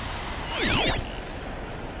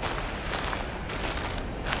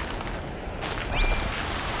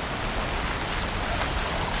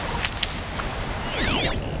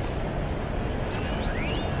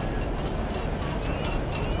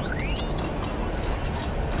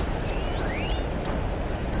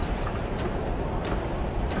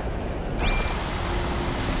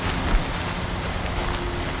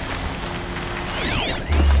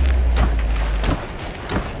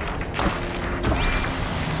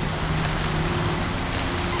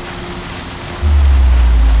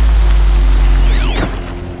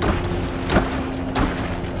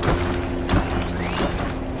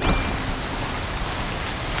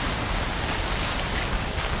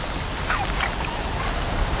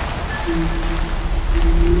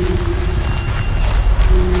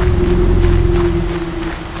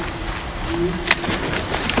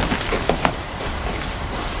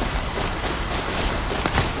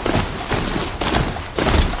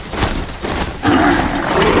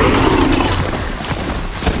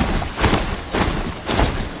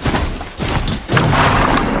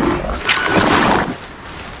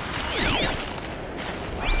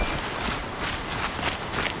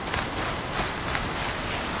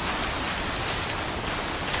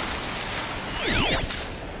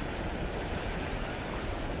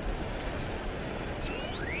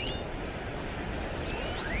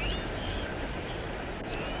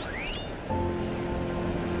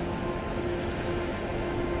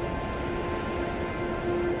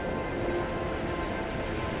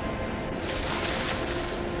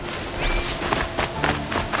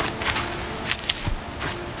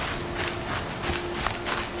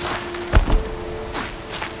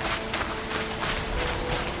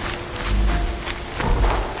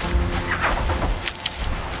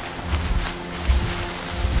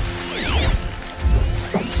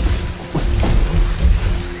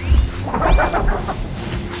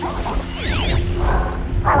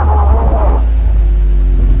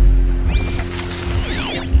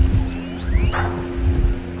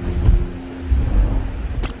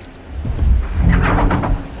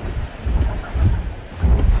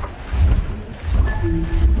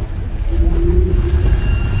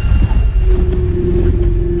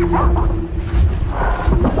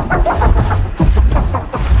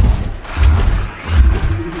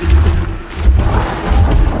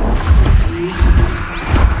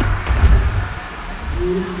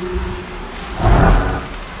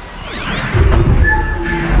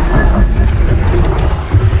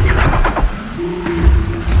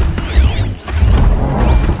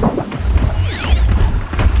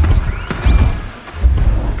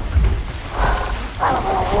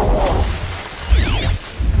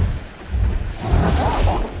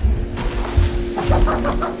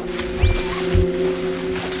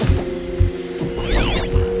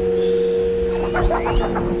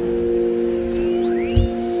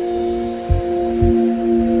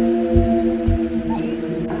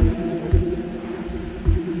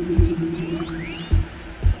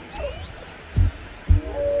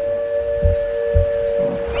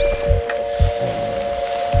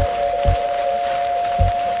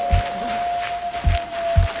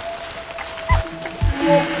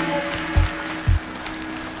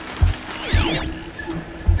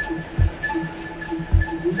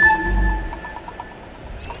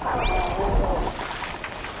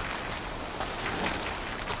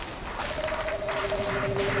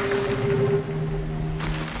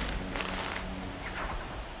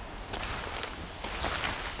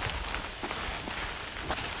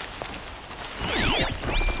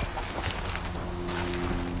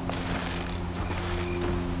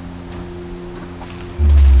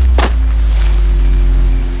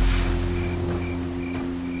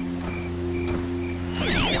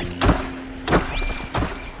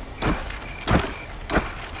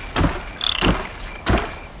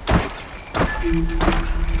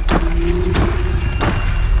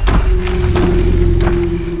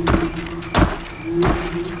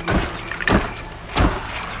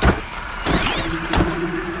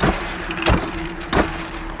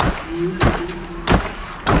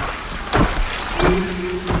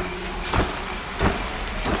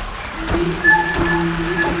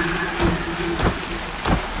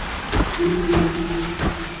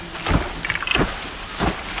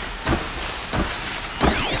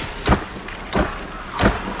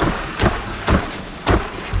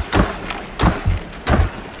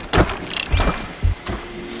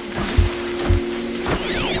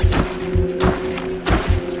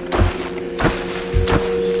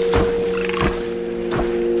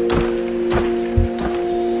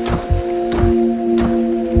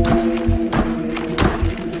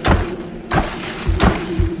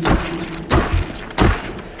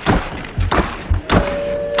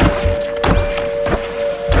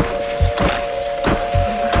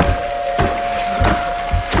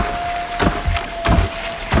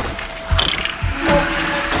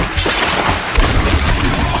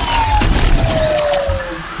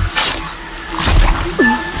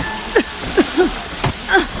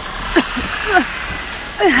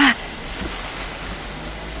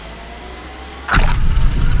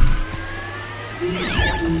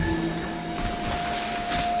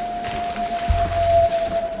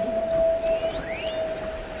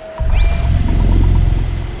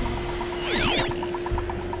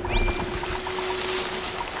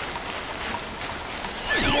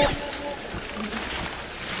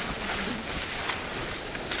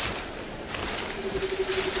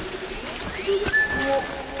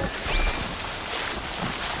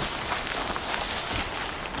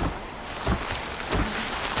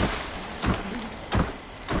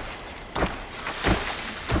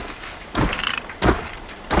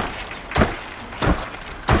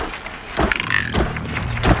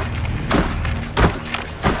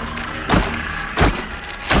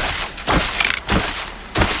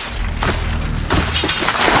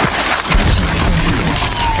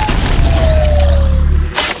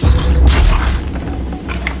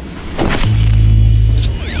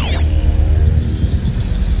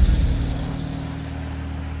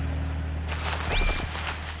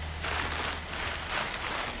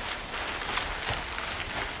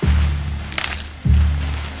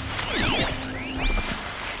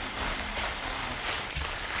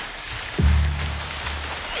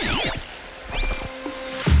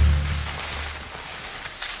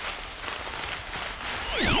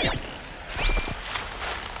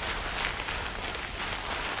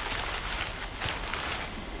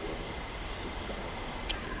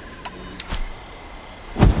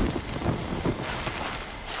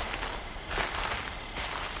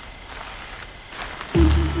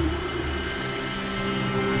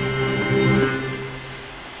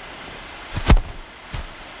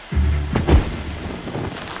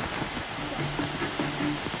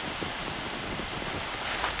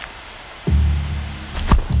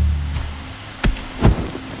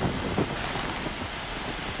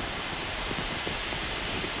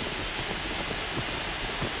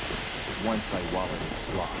 Once I wallowed in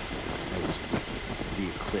sloth, I was weak. The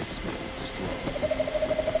eclipse made me strong.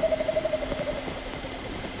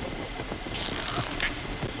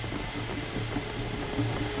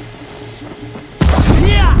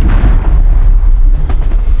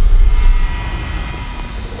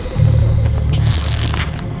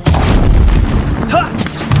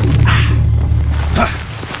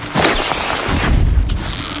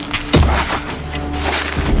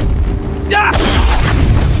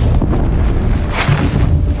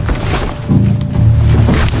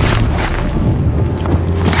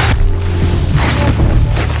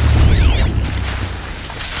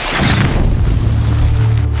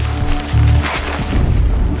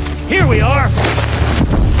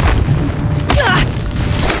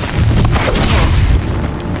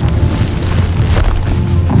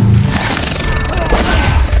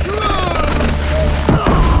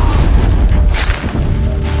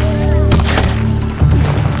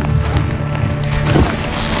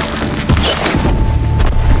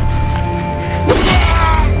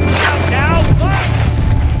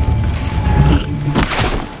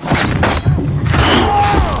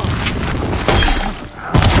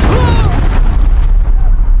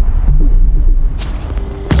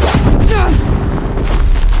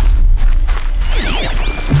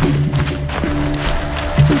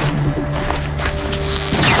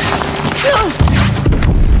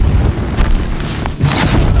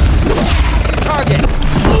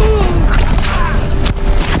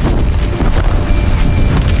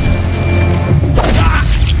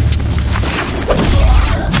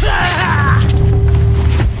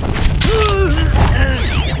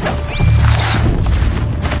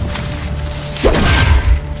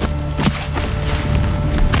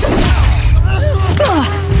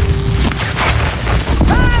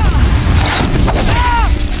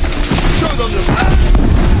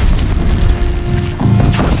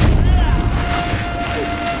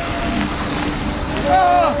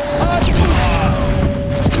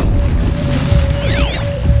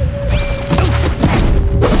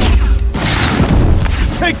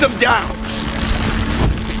 Take them down!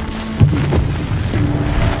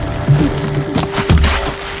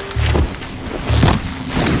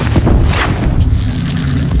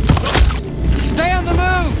 Stay on the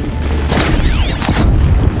move!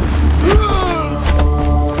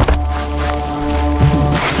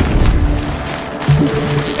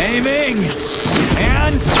 Aiming!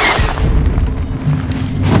 And...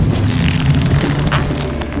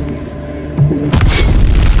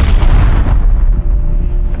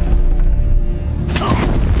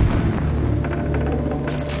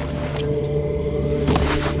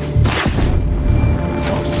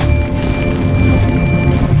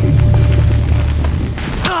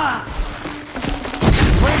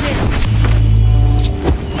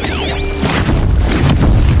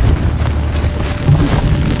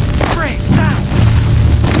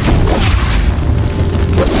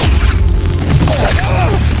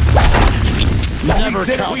 Never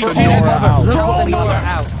count the Nora out. Pull the Nora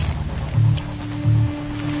out.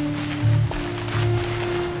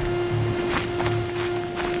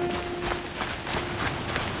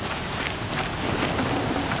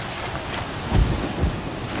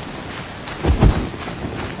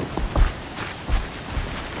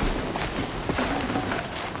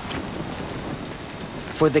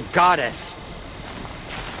 For the goddess.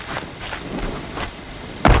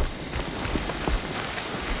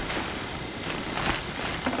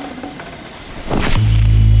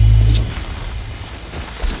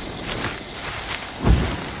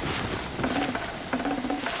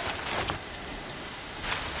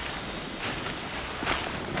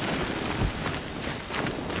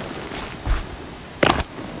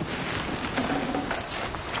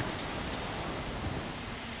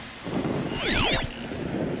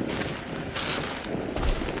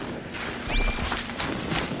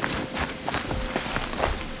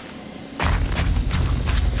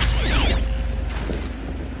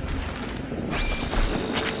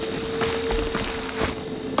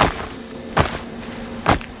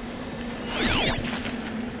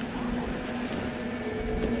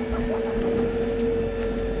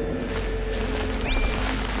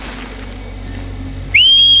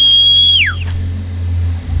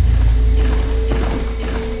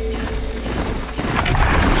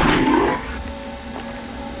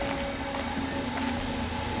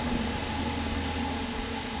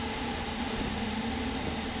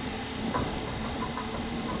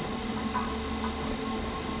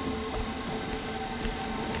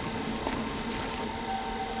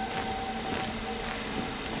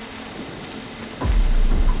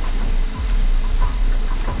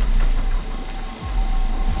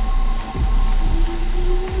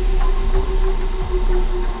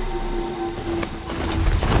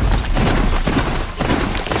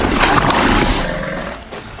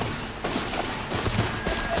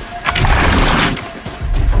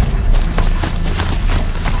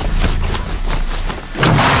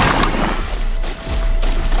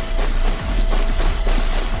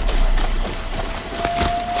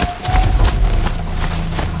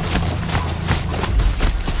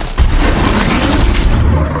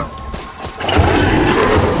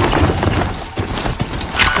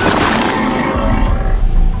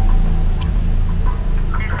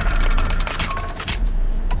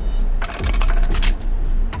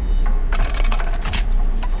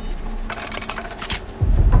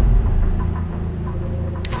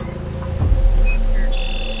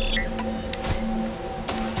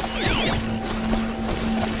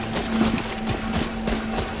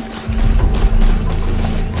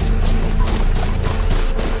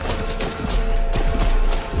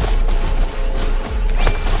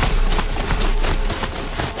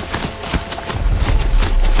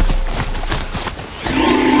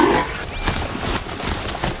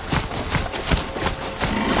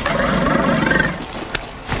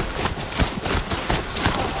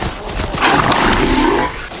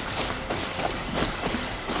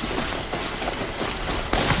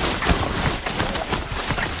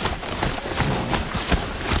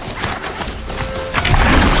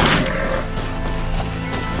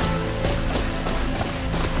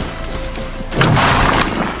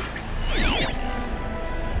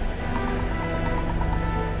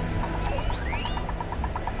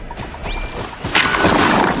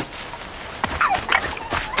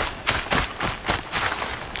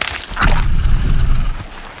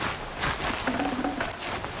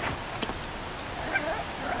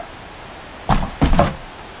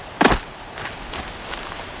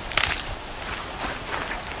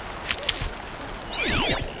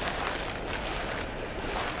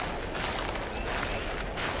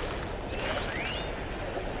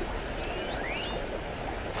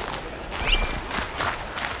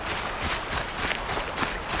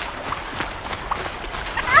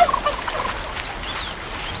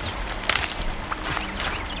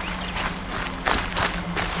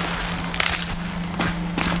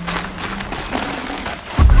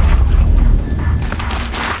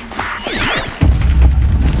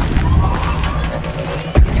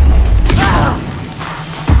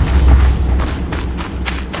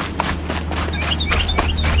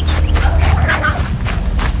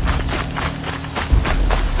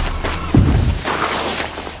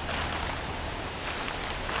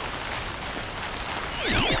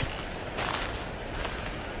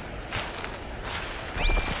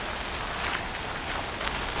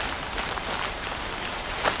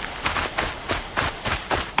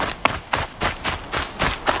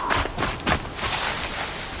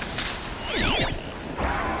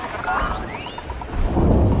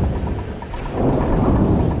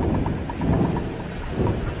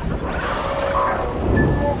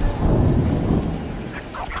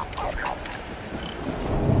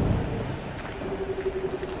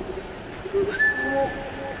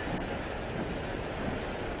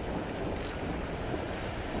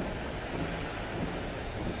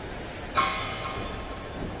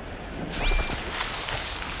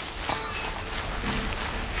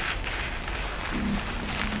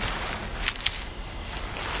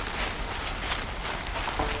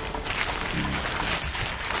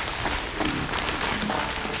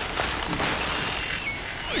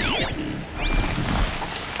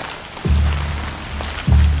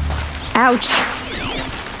 Ouch!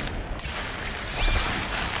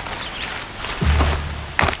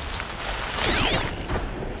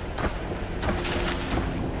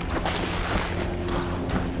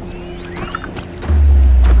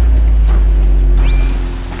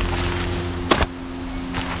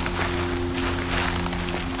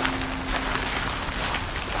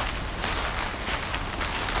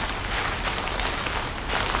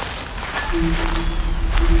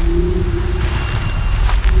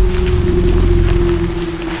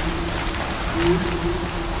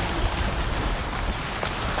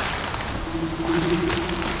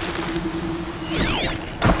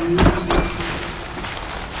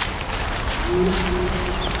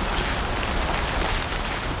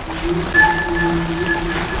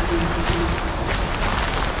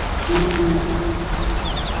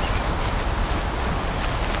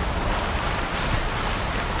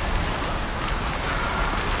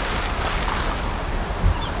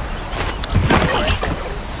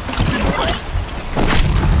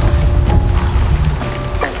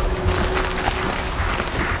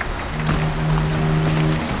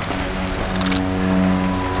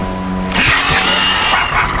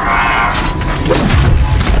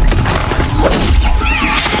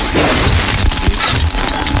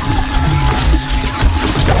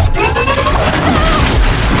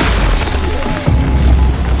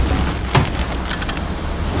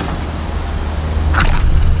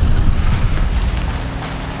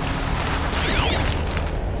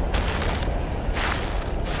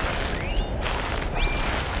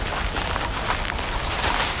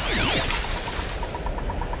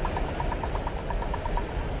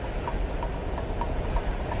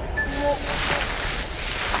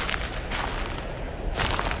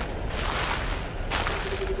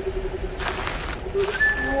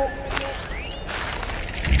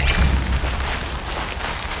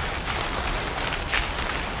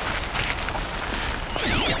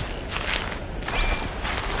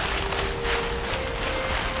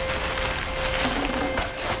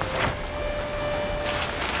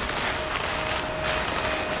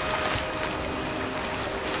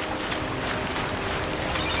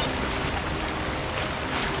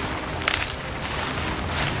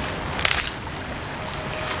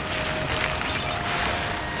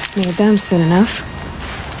 Need them soon enough.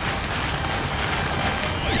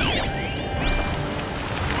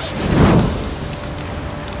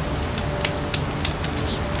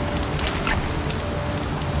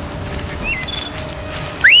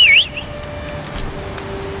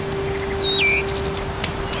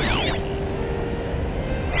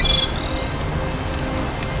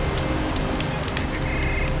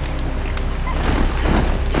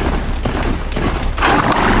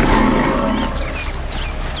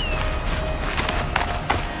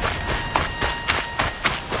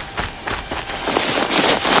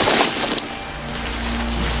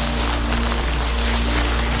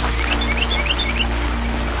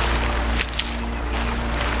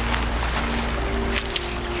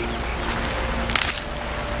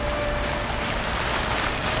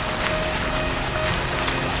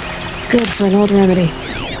 Good for an old remedy.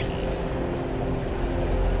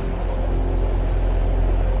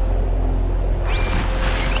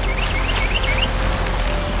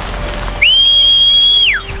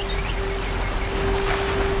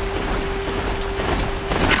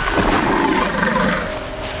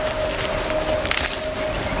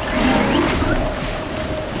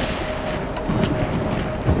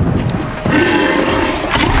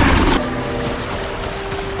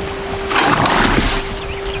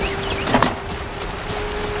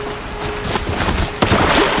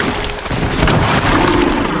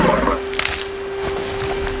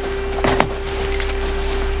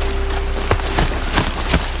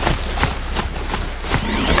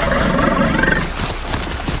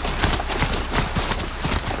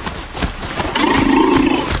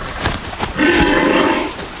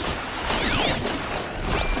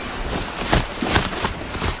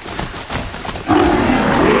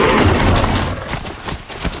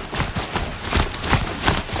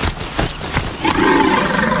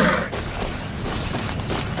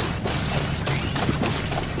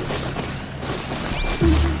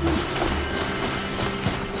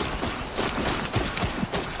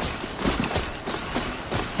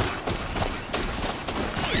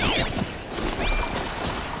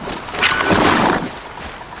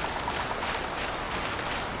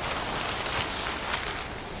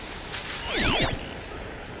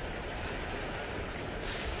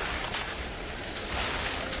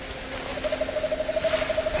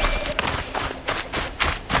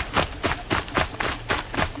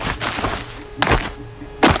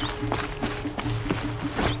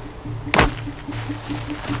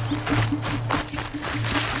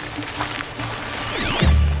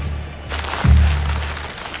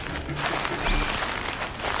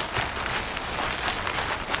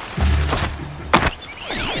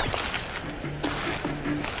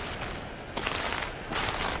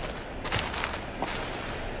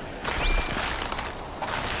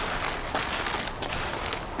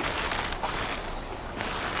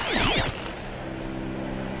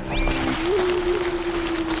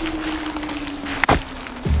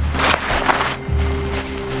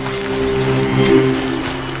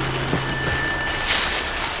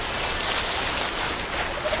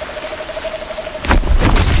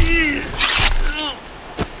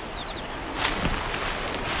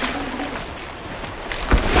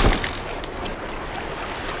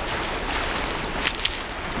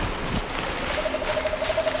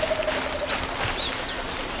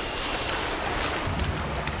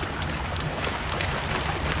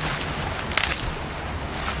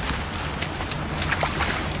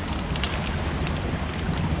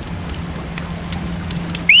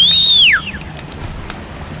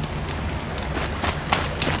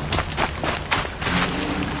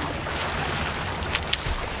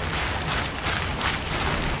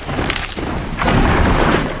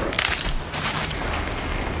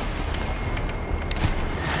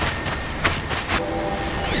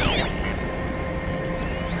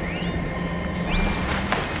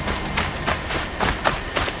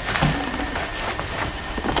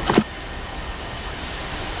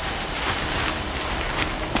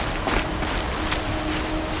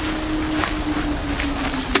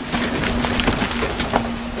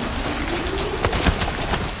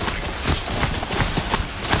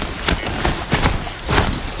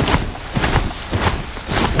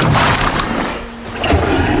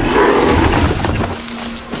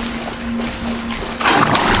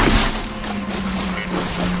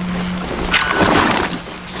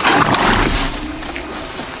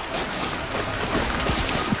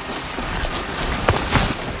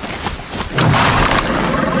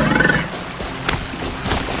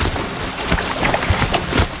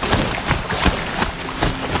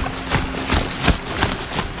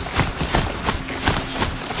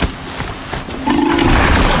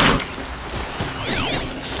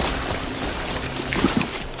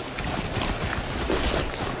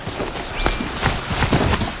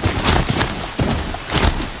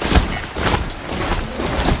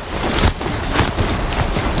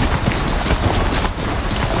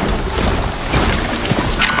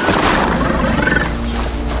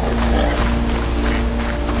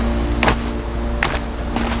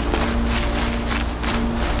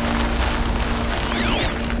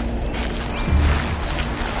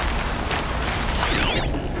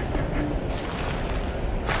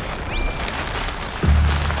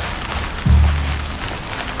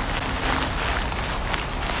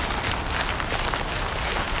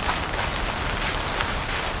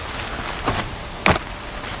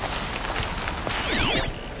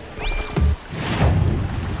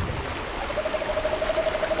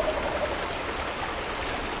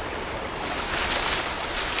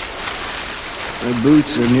 My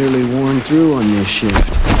boots are nearly worn through on this shift.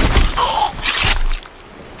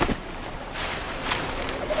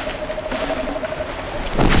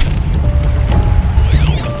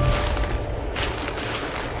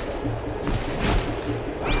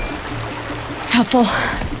 Helpful.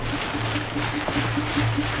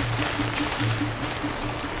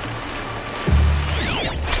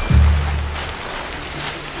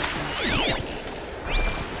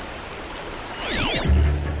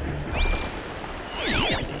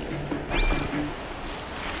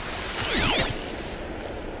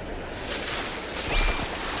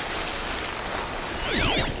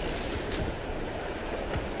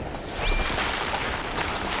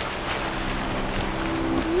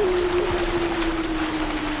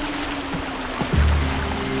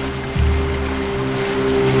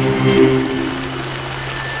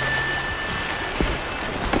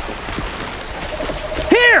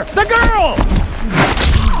 Here! The girl!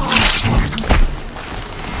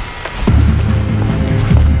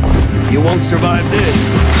 You won't survive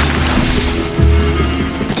this.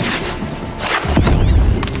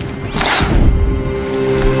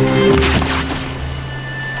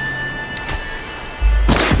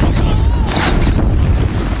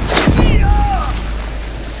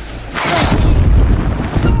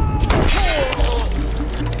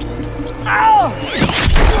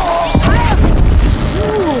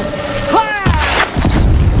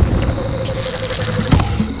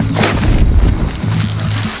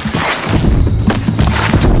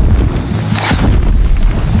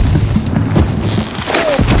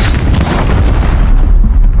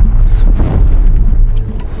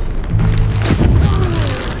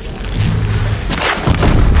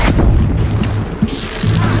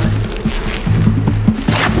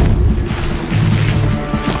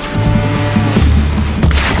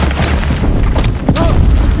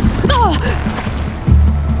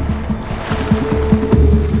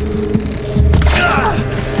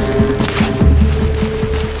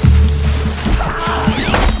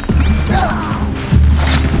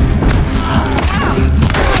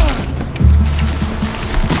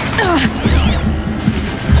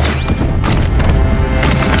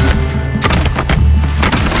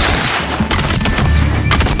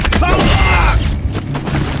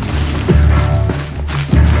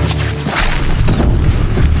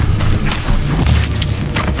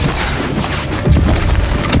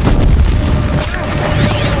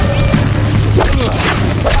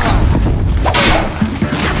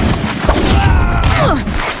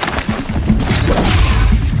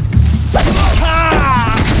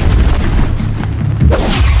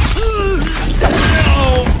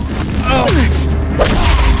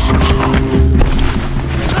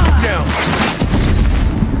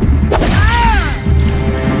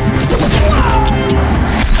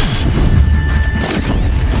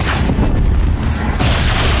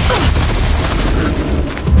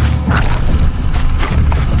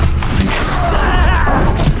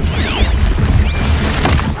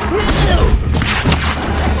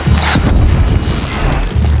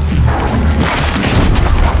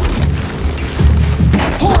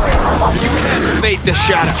 The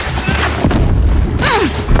shadow.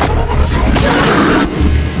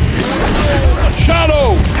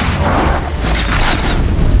 Shadow!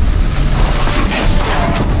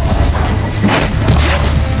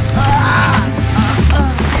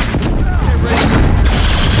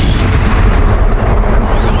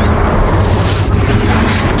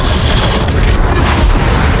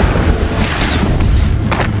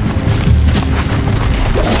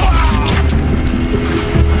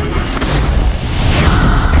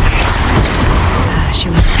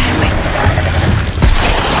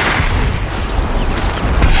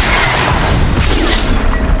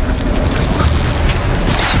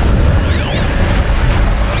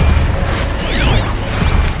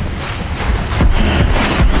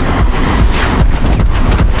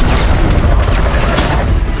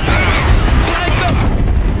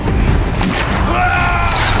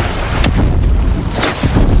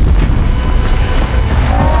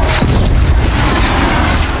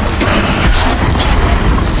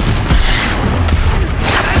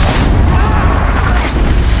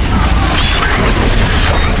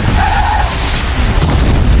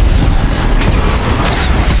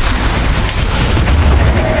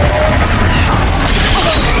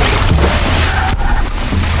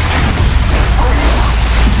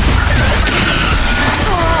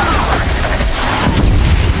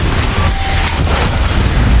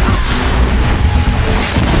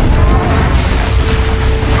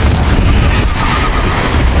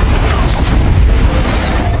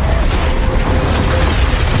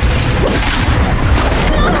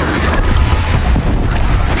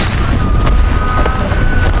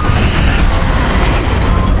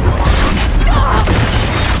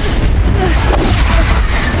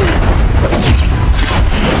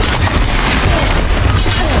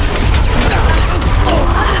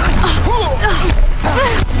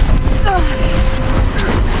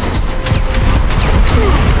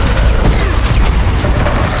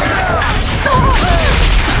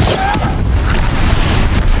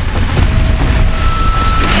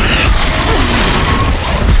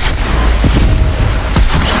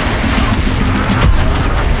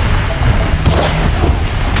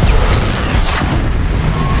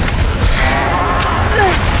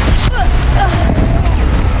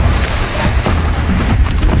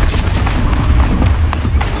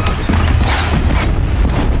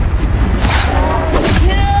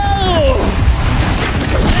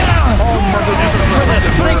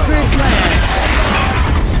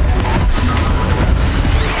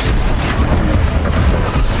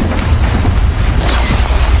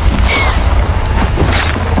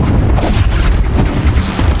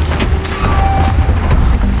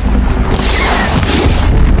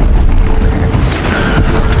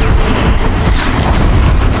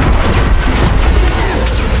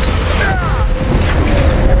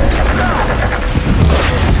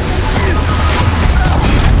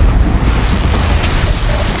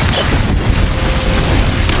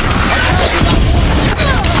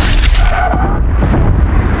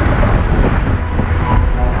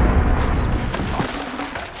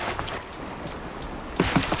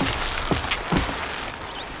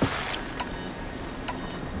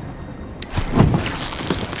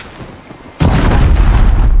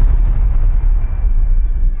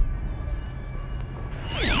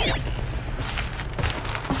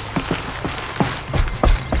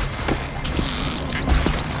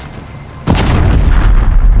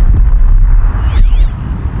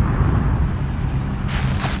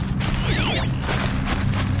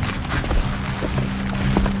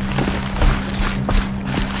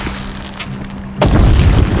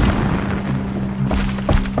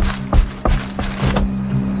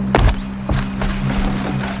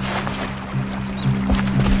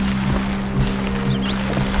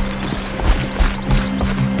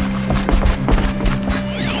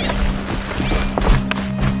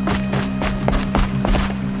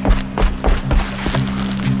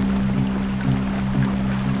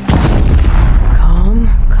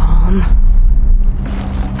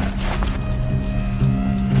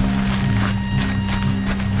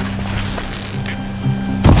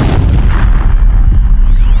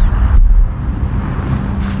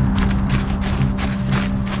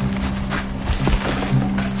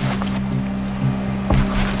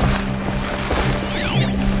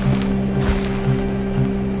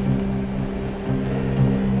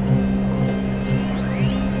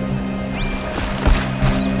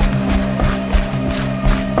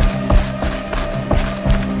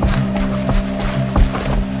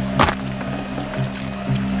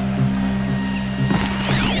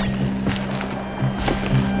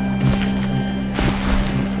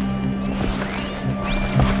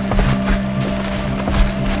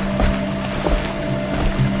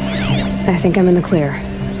 I think I'm in the clear.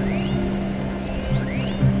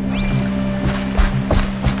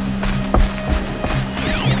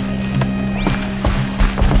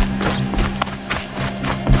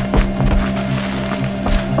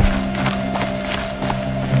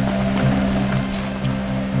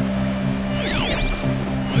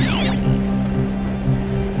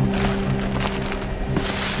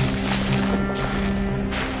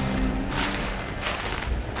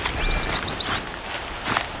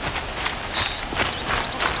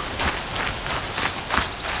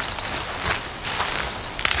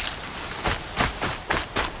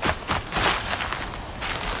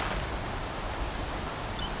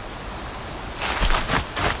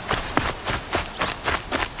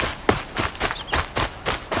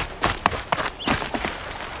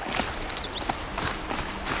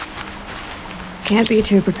 Can't be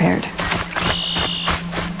too prepared.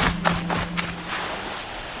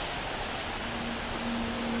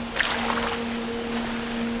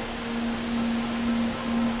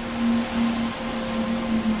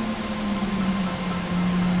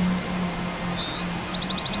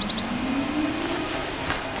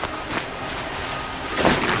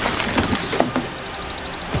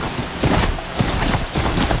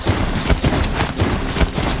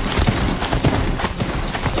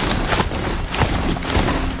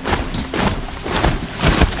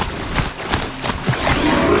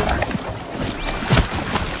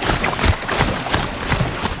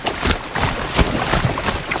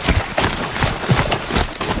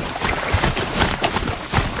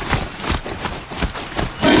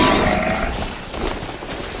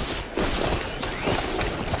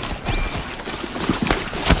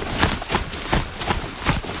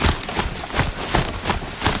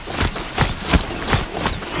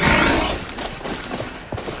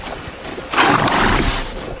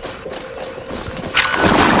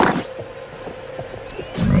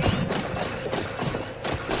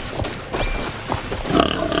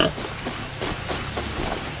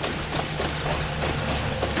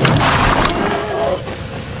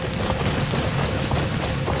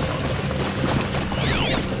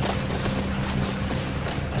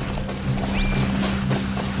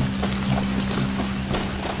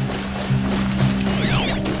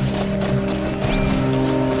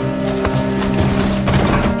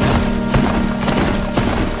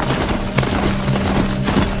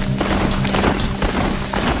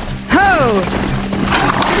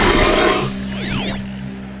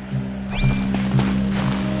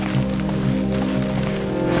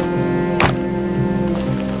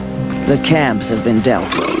 The camps have been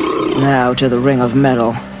dealt with. Now to the Ring of Metal.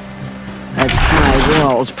 Its high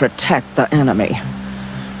walls protect the enemy.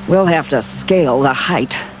 We'll have to scale the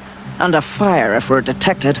height. Under fire if we're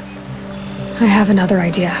detected. I have another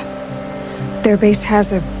idea. Their base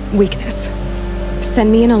has a weakness.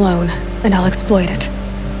 Send me in alone, and I'll exploit it.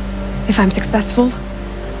 If I'm successful,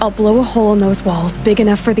 I'll blow a hole in those walls big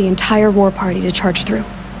enough for the entire war party to charge through.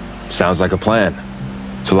 Sounds like a plan.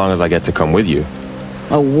 So long as I get to come with you.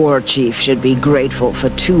 A war chief should be grateful for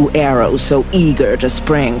 2 arrows so eager to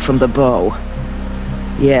spring from the bow.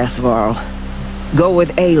 Yes, Varl. Go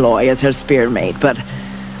with Aloy as her spearmate, but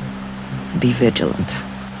be vigilant.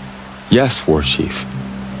 Yes, War Chief.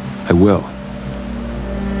 I will.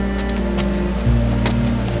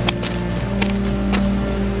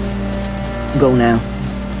 Go now.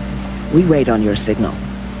 We wait on your signal.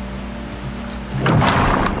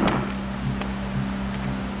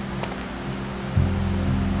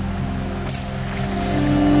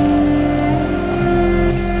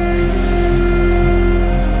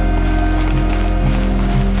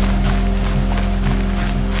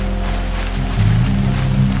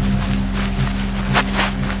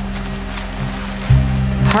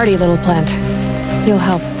 Hardy little plant. You'll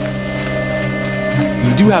help.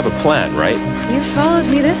 You do have a plan, right? You followed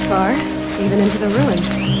me this far, even into the ruins.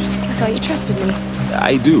 I thought you trusted me.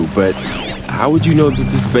 I do, but how would you know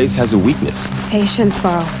that this base has a weakness? Patience,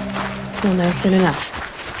 Varl. You'll know soon enough.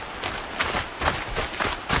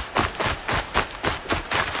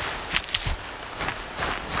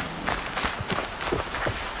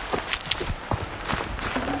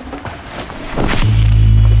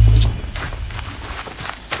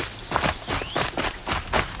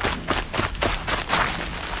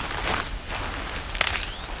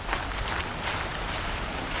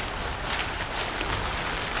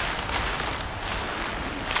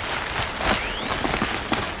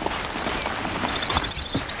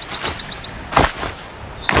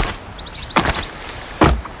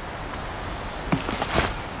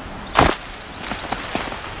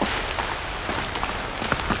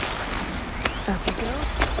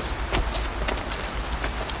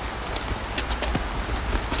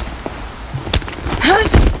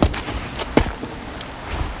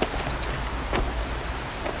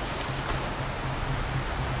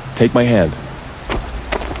 Take my hand.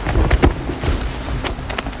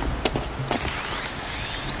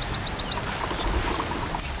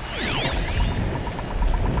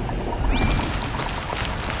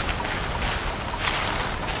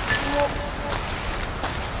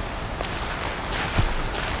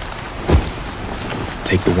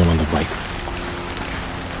 Take the one on the right.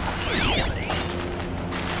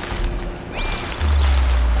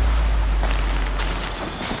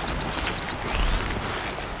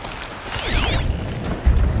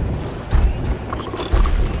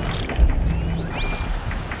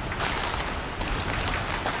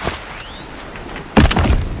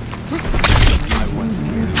 I once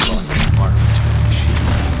nearly lost an arm to a machine.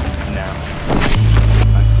 Now,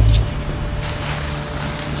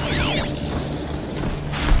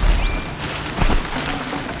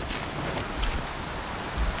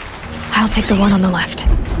 I'll take the one on the left.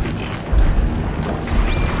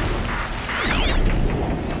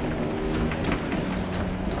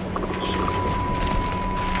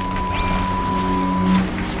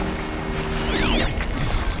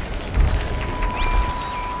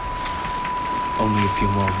 only a few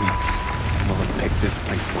more weeks, and we'll have picked this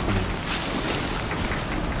place clean.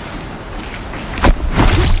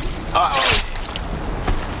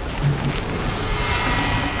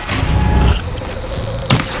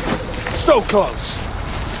 So close!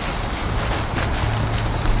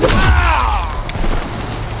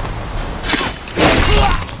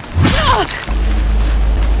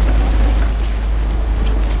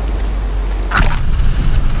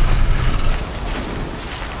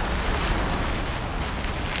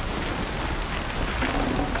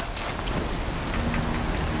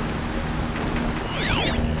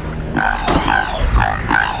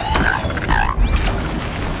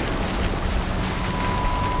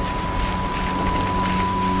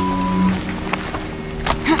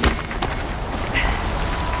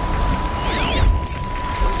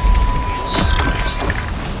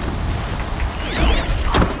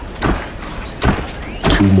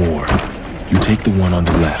 Two more. You take the one on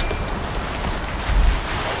the left.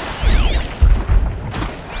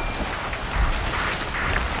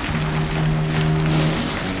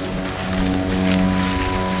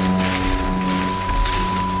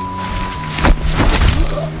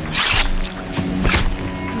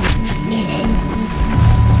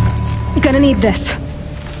 Gonna need this.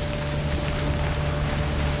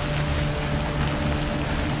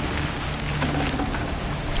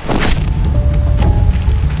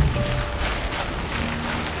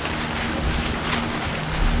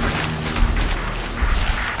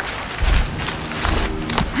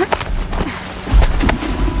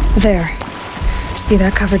 There. See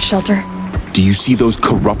that covered shelter? Do you see those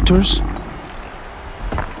corruptors?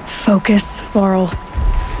 Focus, Varl.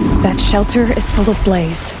 That shelter is full of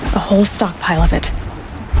blaze, a whole stockpile of it.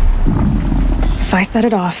 If I set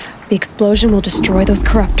it off, the explosion will destroy those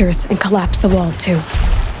corruptors and collapse the wall too.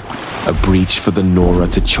 A breach for the Nora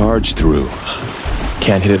to charge through.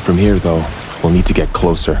 Can't hit it from here though. We'll need to get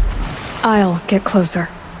closer. I'll get closer.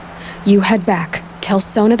 You head back, tell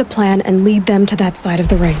Sona the plan, and lead them to that side of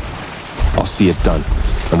the ring. I'll see it done.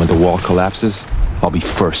 And when the wall collapses, I'll be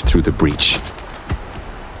first through the breach.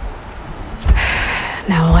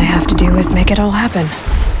 Now all I have to do is make it all happen.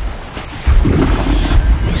 If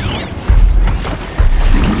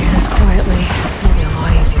I can do this quietly, it'll be a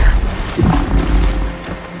lot easier.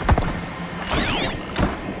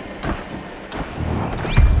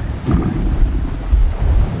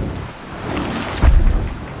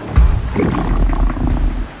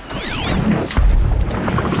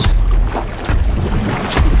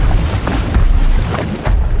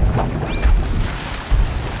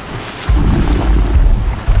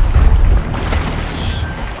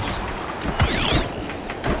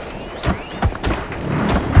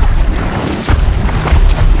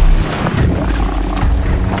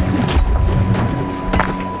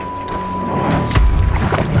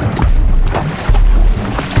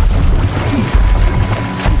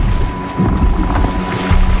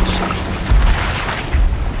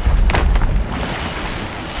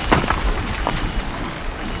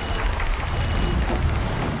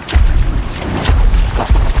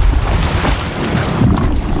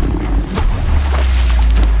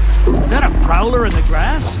 Prowler in the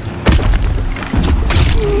grass?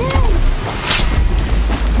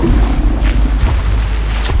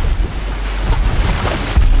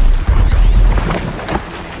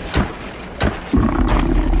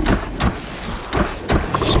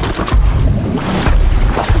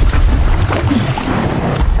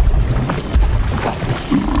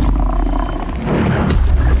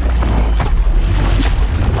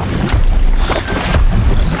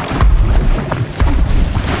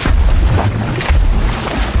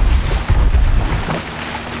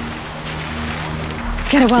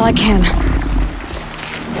 Get it while I can.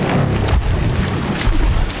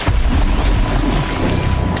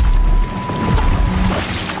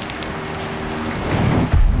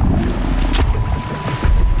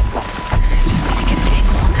 Just need to get an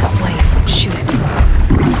angle on that blaze and shoot it.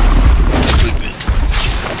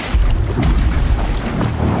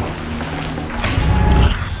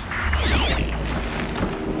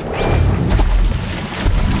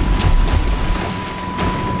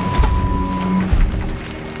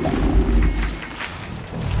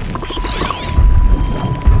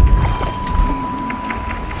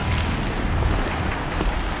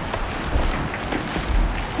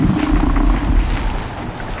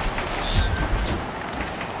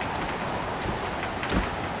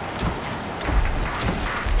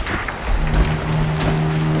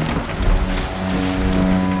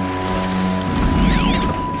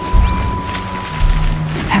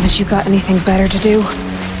 Haven't you got anything better to do?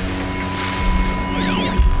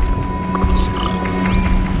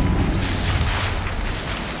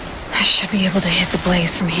 I should be able to hit the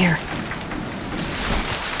blaze from here.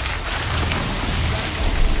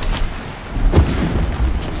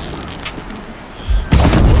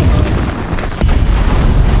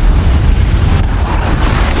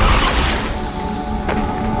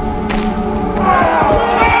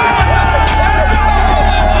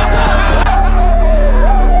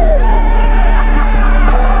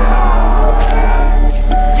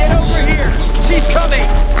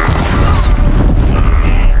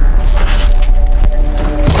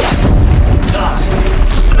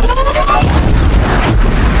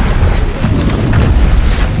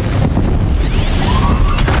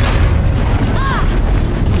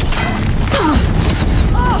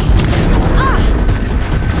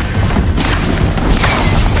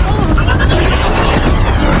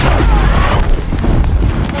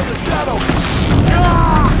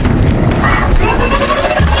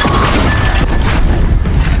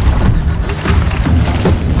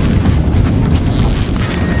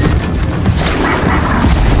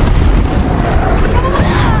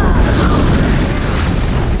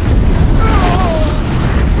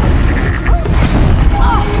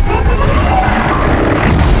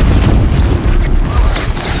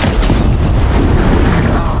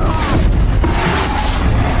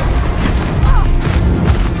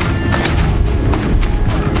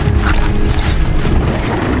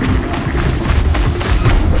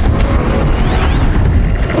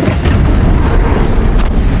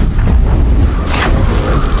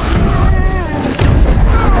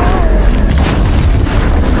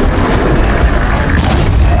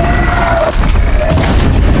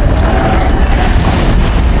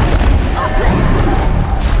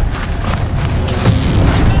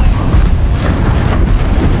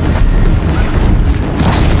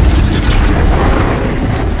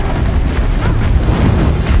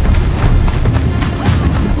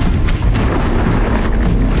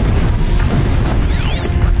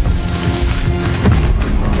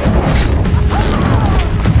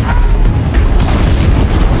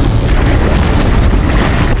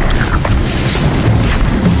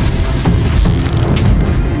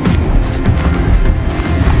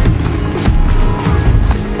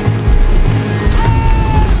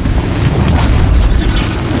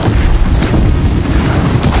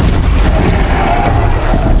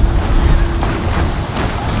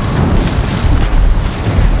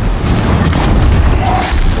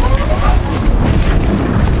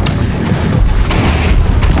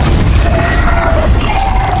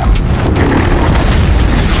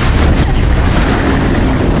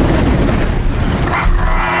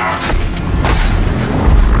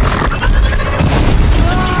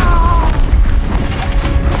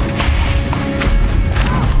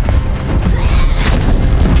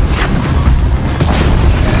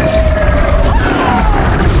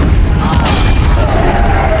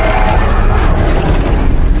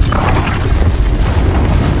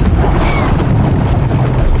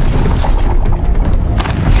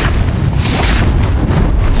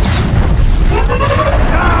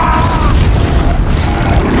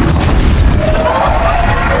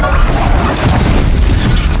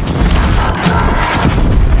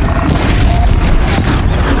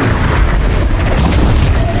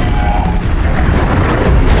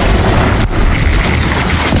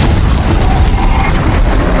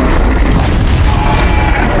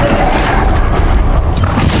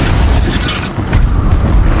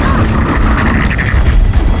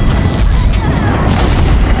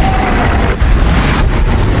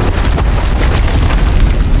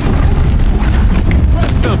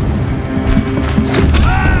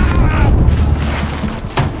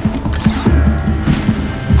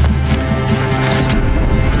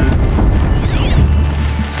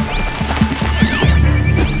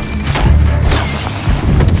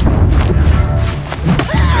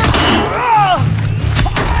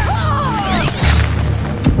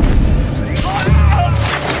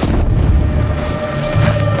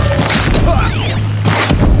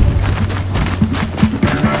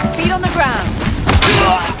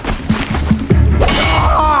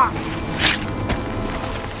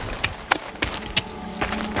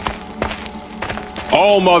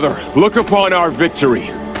 All-Mother, look upon our victory.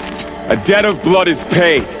 A debt of blood is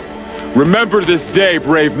paid. Remember this day,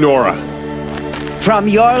 brave Nora. From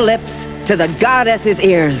your lips to the goddess's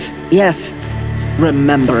ears. Yes,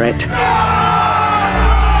 remember it.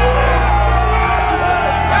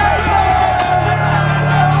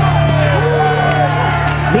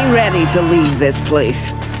 Be ready to leave this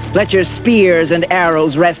place. Let your spears and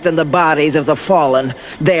arrows rest in the bodies of the fallen.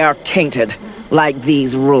 They are tainted, like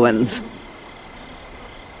these ruins.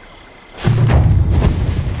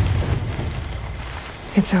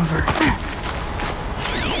 It's over.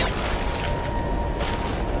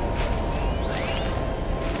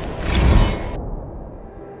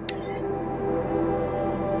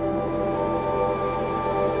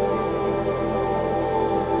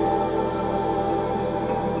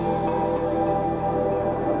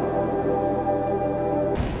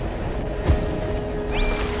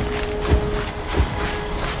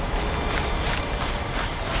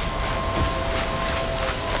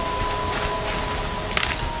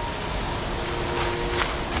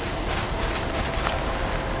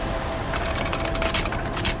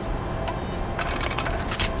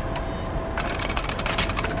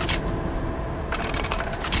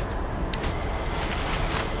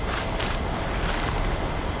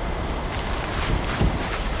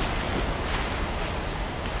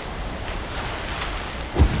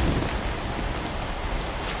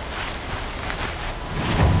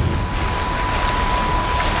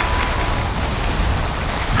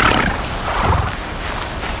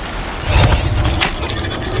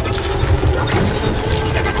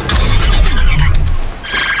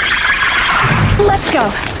 Let's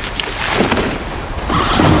go.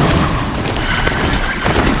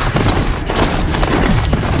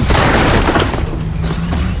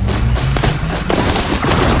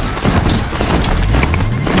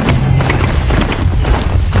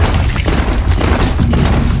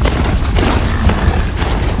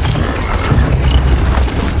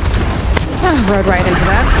 Rode right into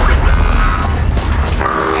that.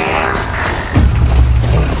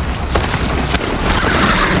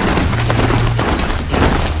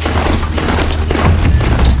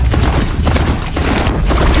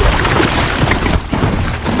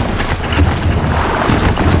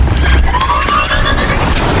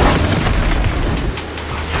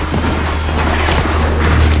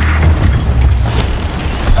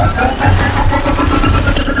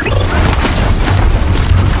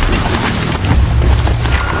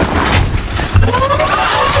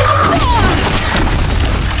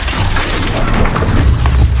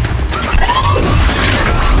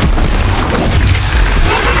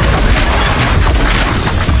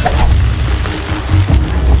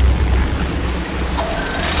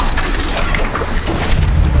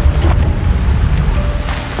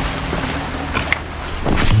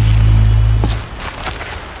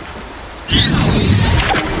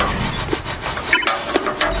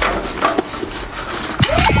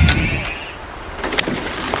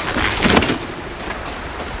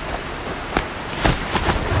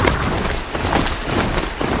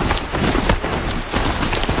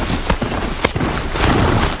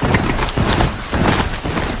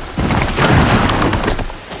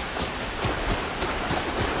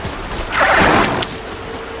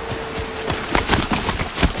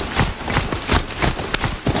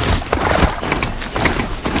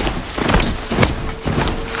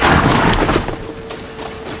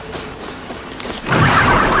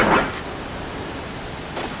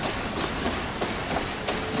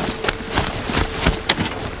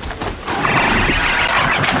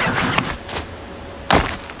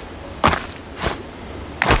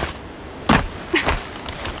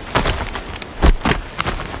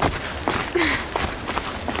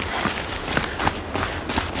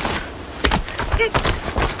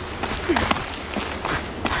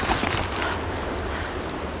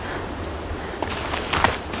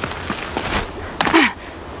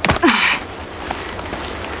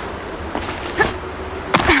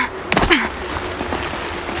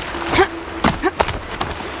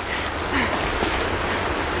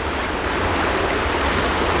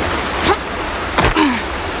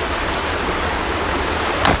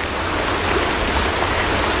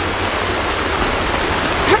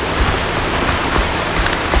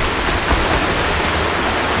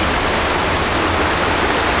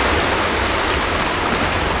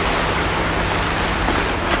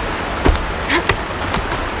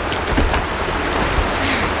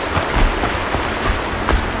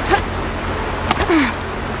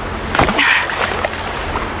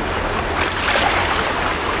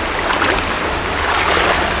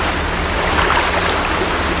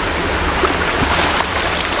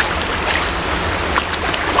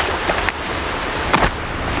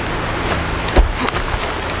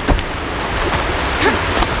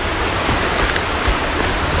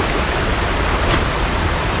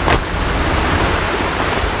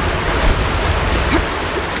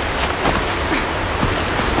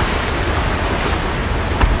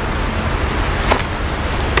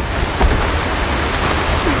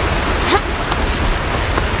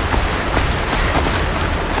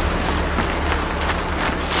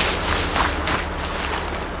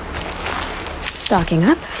 Stocking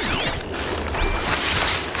up.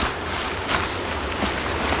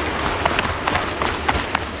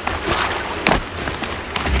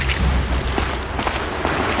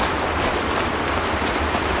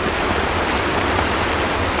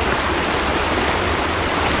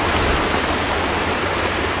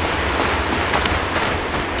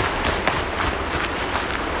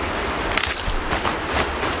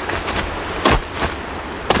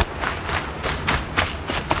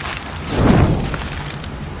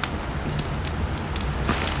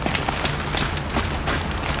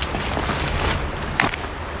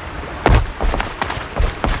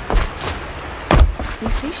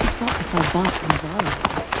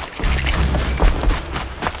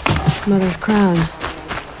 Mother's Crown.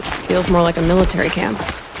 Feels more like a military camp.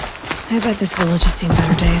 I bet this village has seen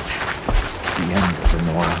better days. It's the end of the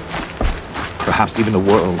Nora. Perhaps even the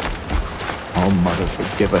world. Oh, Mother,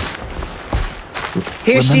 forgive us.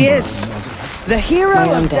 Here she is. The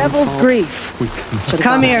hero of Devil's Grief.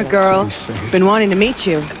 Come here, girl. Been wanting to meet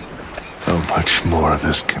you. How much more of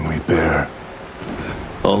this can we bear?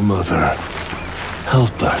 Oh, Mother,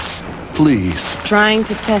 help us, please. Trying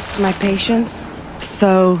to test my patience?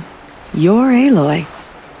 So, you're Aloy.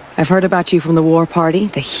 I've heard about you from the war party,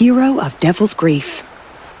 the hero of Devil's Grief.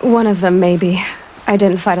 One of them, maybe. I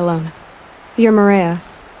didn't fight alone. You're Maria.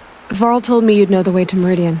 Varl told me you'd know the way to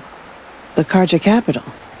Meridian. The Karja capital.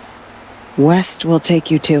 West will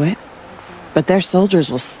take you to it, but their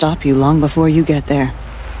soldiers will stop you long before you get there.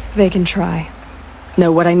 They can try.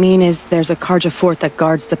 No, what I mean is there's a Karja fort that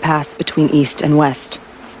guards the pass between East and West.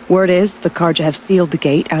 Word is, the Karja have sealed the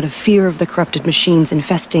gate out of fear of the corrupted machines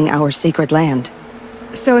infesting our sacred land.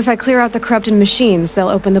 So if I clear out the corrupted machines, they'll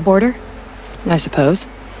open the border? I suppose.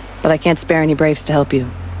 But I can't spare any braves to help you.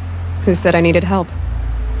 Who said I needed help?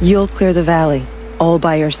 You'll clear the valley, all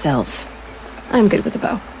by yourself. I'm good with a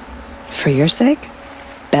bow. For your sake?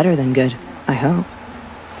 Better than good, I hope.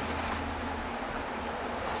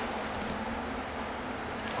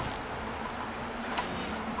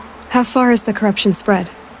 How far has the corruption spread?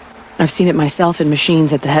 I've seen it myself in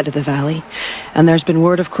machines at the head of the valley, and there's been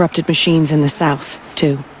word of corrupted machines in the south,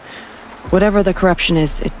 too. Whatever the corruption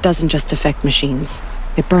is, it doesn't just affect machines.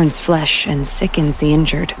 It burns flesh and sickens the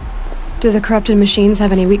injured. Do the corrupted machines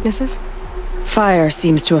have any weaknesses? Fire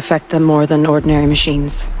seems to affect them more than ordinary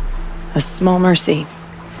machines. A small mercy.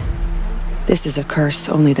 This is a curse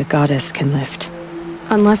only the goddess can lift.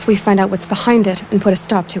 Unless we find out what's behind it and put a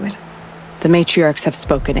stop to it. The matriarchs have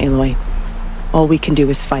spoken, Aloy. All we can do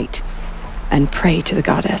is fight, and pray to the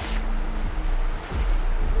goddess.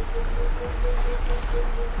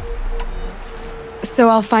 So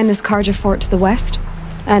I'll find this Karja fort to the west?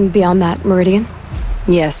 And beyond that, Meridian?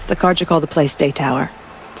 Yes, the Karja call the place Day Tower.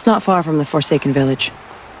 It's not far from the Forsaken Village.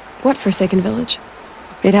 What Forsaken Village?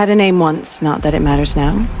 It had a name once, not that it matters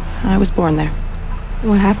now. I was born there.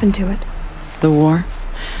 What happened to it? The war.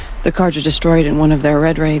 The Karja destroyed it in one of their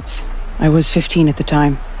red raids. I was 15 at the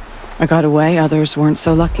time. I got away, others weren't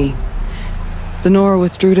so lucky. The Nora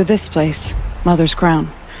withdrew to this place, Mother's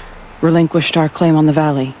Crown. Relinquished our claim on the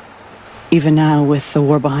valley. Even now, with the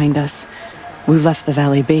war behind us, we've left the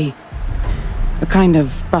valley be. A kind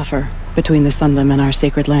of buffer between the Sunlim and our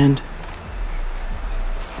sacred land.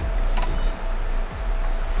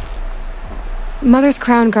 Mother's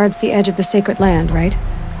Crown guards the edge of the sacred land, right?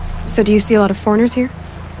 So do you see a lot of foreigners here?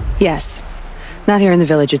 Yes. Not here in the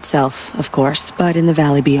village itself, of course, but in the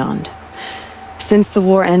valley beyond. Since the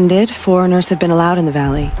war ended, foreigners have been allowed in the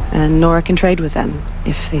valley, and Nora can trade with them,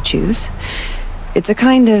 if they choose. It's a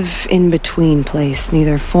kind of in-between place,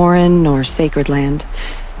 neither foreign nor sacred land.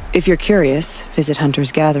 If you're curious, visit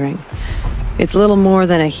Hunter's Gathering. It's little more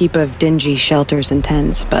than a heap of dingy shelters and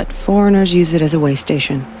tents, but foreigners use it as a way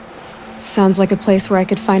station. Sounds like a place where I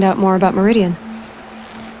could find out more about Meridian.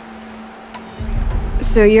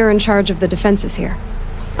 So you're in charge of the defenses here?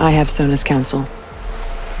 I have Sona's counsel.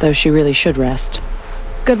 Though she really should rest.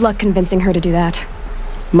 Good luck convincing her to do that.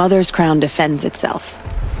 Mother's Crown defends itself.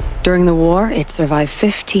 During the war, it survived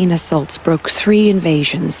 15 assaults, broke 3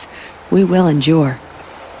 invasions. We will endure.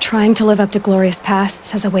 Trying to live up to glorious pasts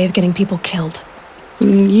has a way of getting people killed.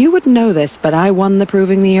 You wouldn't know this, but I won the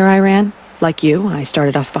proving the year I ran. Like you, I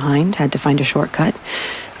started off behind, had to find a shortcut.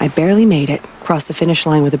 I barely made it, crossed the finish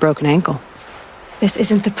line with a broken ankle. This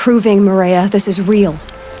isn't the proving, Maria. This is real.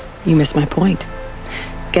 You missed my point.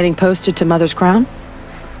 Getting posted to Mother's Crown?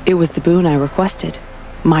 It was the boon I requested.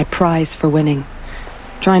 My prize for winning.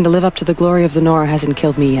 Trying to live up to the glory of the Nora hasn't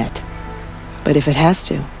killed me yet. But if it has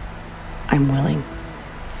to, I'm willing.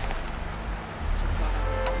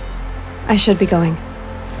 I should be going.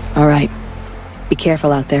 All right. Be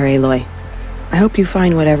careful out there, Aloy. I hope you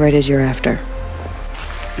find whatever it is you're after.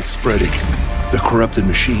 It's spreading. The corrupted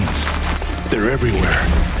machines. They're everywhere.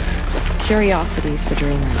 Curiosities for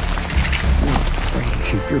dreamers, not for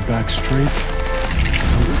braves. Keep your back straight.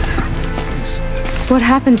 What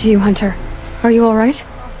happened to you, Hunter? Are you all right?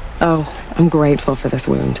 Oh, I'm grateful for this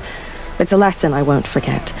wound. It's a lesson I won't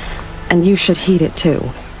forget. And you should heed it too.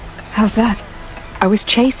 How's that? I was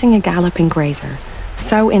chasing a galloping grazer,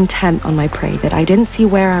 so intent on my prey that I didn't see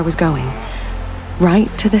where I was going. Right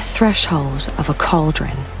to the threshold of a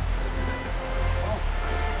cauldron.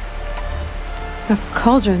 A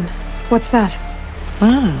cauldron? What's that?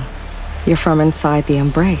 Ah, you're from inside the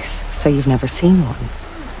Embrace, so you've never seen one.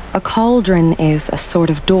 A cauldron is a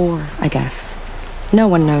sort of door, I guess. No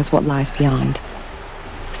one knows what lies beyond.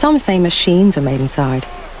 Some say machines are made inside.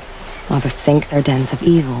 Others think they're dens of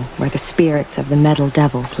evil, where the spirits of the metal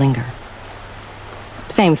devils linger.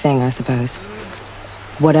 Same thing, I suppose.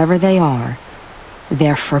 Whatever they are,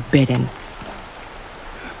 they're forbidden.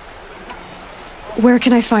 Where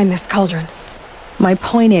can I find this cauldron? My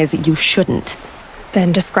point is, you shouldn't.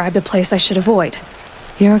 Then describe the place I should avoid.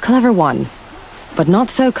 You're a clever one, but not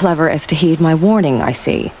so clever as to heed my warning, I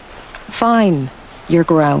see. Fine, you're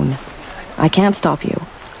grown. I can't stop you.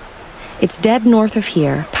 It's dead north of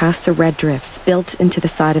here, past the red drifts built into the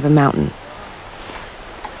side of a mountain.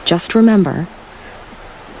 Just remember,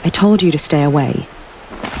 I told you to stay away.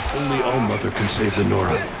 Only All-Mother can save the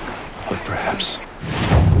Nora, but perhaps...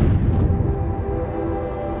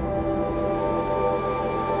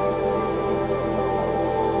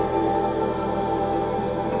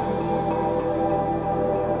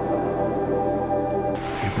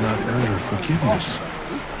 We've not earned her forgiveness.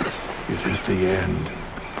 It is the end.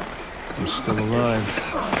 I'm still alive.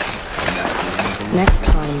 Next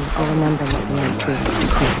time, I'll remember what the night tree was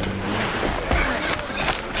decreed.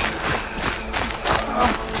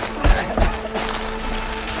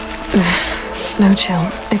 Snow chill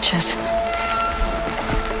itches.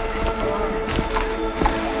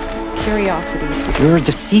 Curiosities. You're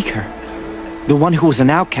the Seeker. The one who was an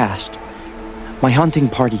outcast. My hunting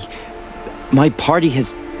party. My party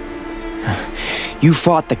has... You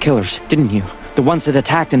fought the killers, didn't you? The ones that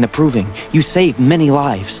attacked in the Proving. You saved many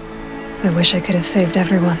lives. I wish I could have saved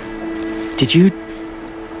everyone. Did you...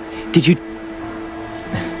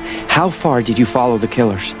 How far did you follow the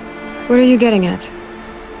killers? What are you getting at?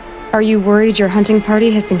 Are you worried your hunting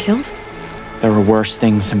party has been killed? There are worse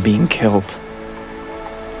things than being killed.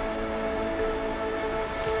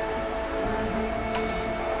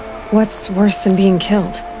 What's worse than being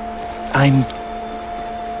killed? I'm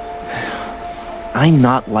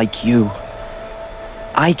not like you.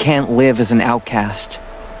 I can't live as an outcast.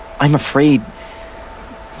 I'm afraid...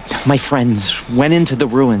 My friends went into the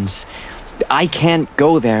ruins. I can't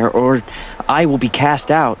go there, or I will be cast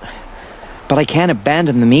out. But I can't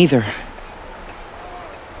abandon them either.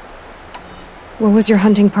 What was your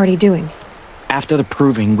hunting party doing? After the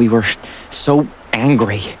Proving, we were so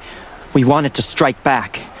angry. We wanted to strike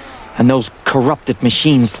back. And those corrupted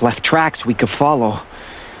machines left tracks we could follow.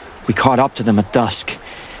 We caught up to them at dusk.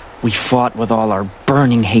 We fought with all our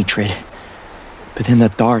burning hatred. But in the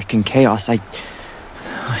dark and chaos, I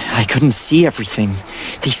couldn't see everything.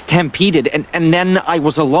 They stampeded, and then I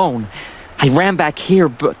was alone. I ran back here,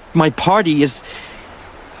 but my party is...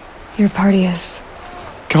 Your party is...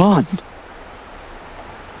 gone.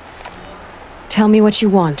 Tell me what you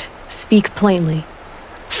want. Speak plainly.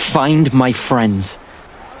 Find my friends.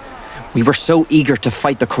 We were so eager to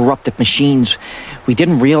fight the corrupted machines, we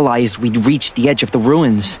didn't realize we'd reached the edge of the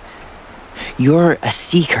ruins. You're a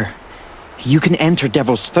seeker. You can enter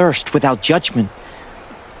Devil's Thirst without judgment.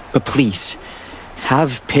 But please,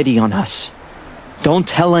 have pity on us. Don't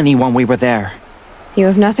tell anyone we were there. You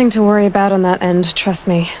have nothing to worry about on that end, trust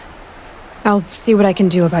me. I'll see what I can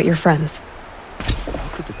do about your friends. How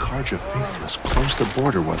could the Carja Faithless close the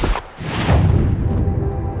border with it?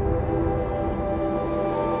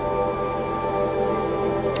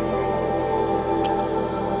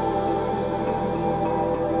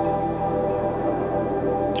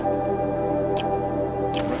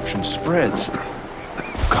 Spreads.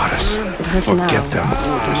 Goddess, forget them.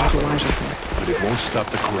 But it won't stop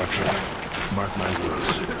the corruption. Mark my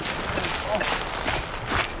words.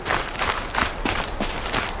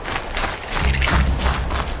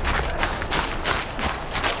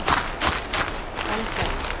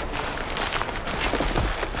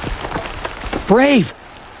 Brave!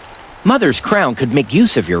 Mother's crown could make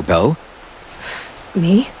use of your bow.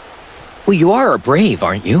 Me? Well, you are a brave,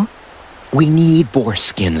 aren't you? We need boar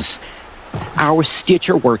skins. Our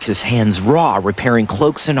stitcher works his hands raw repairing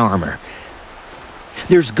cloaks and armor.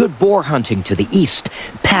 There's good boar hunting to the east,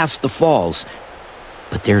 past the falls.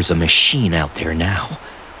 But there's a machine out there now.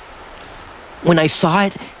 When I saw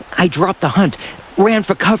it, I dropped the hunt, ran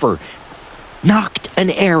for cover, knocked an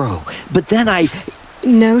arrow, but then I...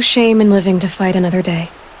 No shame in living to fight another day.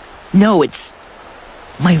 No, it's...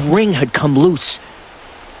 My ring had come loose.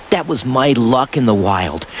 That was my luck in the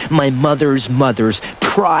wild. My mother's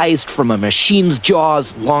prized from a machine's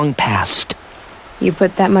jaws long past. You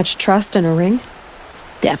put that much trust in a ring?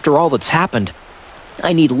 After all that's happened,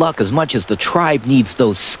 I need luck as much as the tribe needs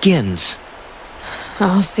those skins.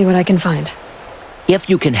 I'll see what I can find. If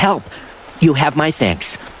you can help, you have my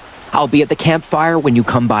thanks. I'll be at the campfire when you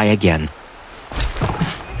come by again.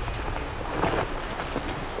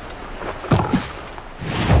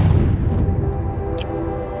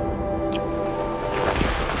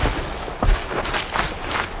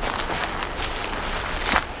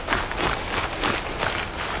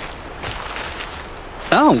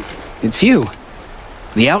 Oh, it's you.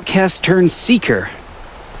 The outcast turned seeker.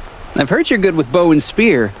 I've heard you're good with bow and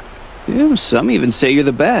spear. Some even say you're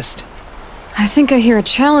the best. I think I hear a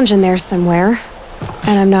challenge in there somewhere,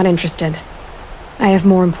 and I'm not interested. I have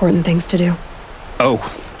more important things to do. Oh,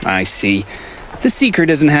 I see. The seeker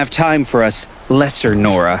doesn't have time for us lesser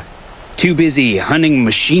Nora. Too busy hunting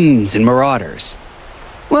machines and marauders.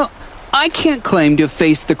 Well, I can't claim to have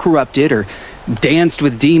faced the corrupted or danced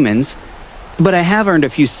with demons, but I have earned a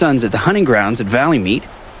few sons at the hunting grounds at Valley Meet.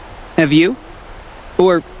 Have you?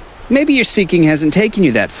 Or maybe your seeking hasn't taken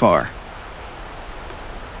you that far.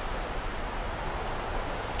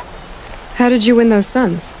 How did you win those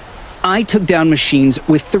sons? I took down machines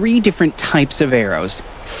with 3 different types of arrows: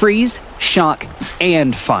 freeze, shock,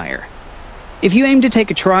 and fire. If you aim to take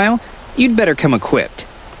a trial, you'd better come equipped.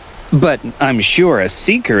 But I'm sure a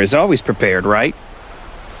seeker is always prepared, right?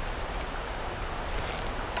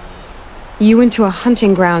 You went to a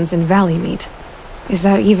hunting grounds in Valley Meet. Is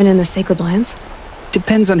that even in the Sacred Lands?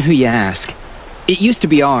 Depends on who you ask. It used to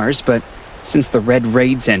be ours, but since the Red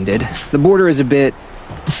Raids ended, the border is a bit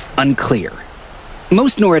unclear.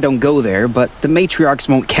 Most Nora don't go there, but the matriarchs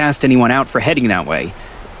won't cast anyone out for heading that way.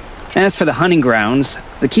 As for the hunting grounds,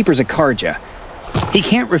 the keeper's a Karja. He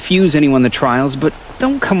can't refuse anyone the trials, but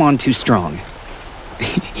don't come on too strong.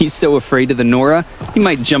 He's so afraid of the Nora, he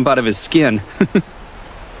might jump out of his skin.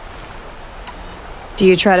 Do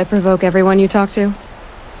you try to provoke everyone you talk to?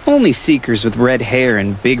 Only seekers with red hair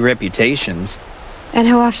and big reputations. And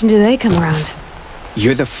how often do they come around?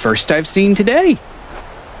 You're the first I've seen today.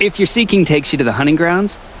 If your seeking takes you to the hunting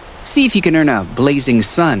grounds, see if you can earn a blazing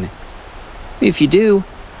sun. If you do,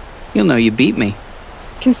 you'll know you beat me.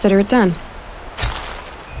 Consider it done.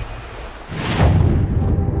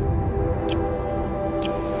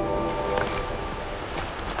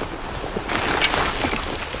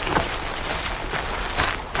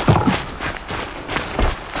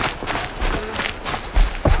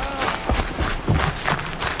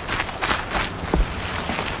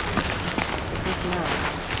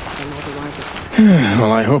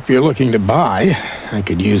 Well, I hope you're looking to buy. I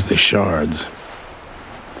could use the shards.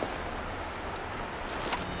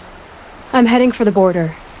 I'm heading for the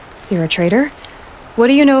border. You're a trader? What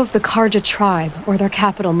do you know of the Karja tribe, or their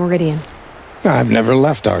capital, Meridian? I've never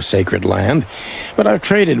left our sacred land, but I've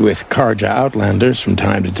traded with Karja outlanders from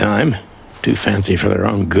time to time. Too fancy for their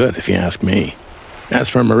own good, if you ask me. As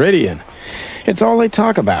for Meridian, it's all they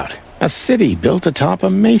talk about. A city built atop a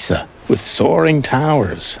mesa, with soaring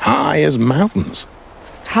towers, high as mountains.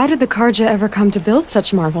 How did the Karja ever come to build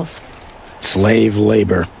such marvels? Slave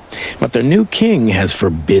labor. But their new king has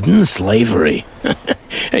forbidden slavery.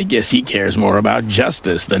 I guess he cares more about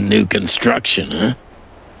justice than new construction, huh?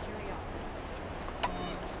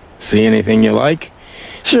 See anything you like?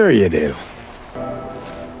 Sure you do.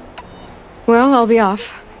 Well, I'll be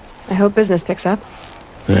off. I hope business picks up.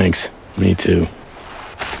 Thanks. Me too.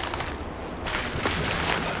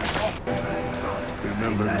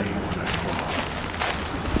 Remember me when I fall.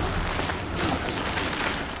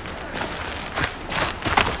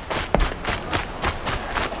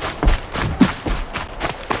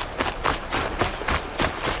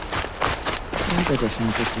 Another different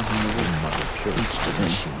interesting thing to read. Mother purged the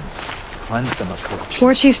machines. Cleanse them of corruption.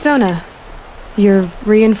 War Chief Sona, you're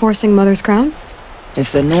reinforcing Mother's Crown?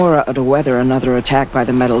 If the Nora are to weather another attack by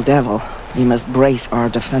the Metal Devil, we must brace our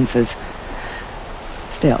defenses.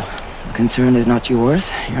 Still, the concern is not yours.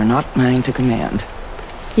 You're not mine to command.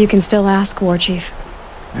 You can still ask, War Chief.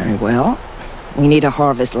 Very well. We need to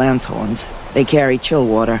harvest Lancehorns. They carry chill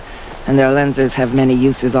water, and their lenses have many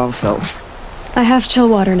uses also. I have chill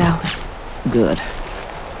water now. Good.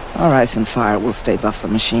 Our ice and fire will stay buff the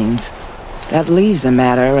machines. That leaves the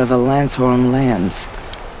matter of a Lancehorn lands.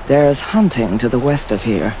 There's hunting to the west of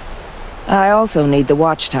here. I also need the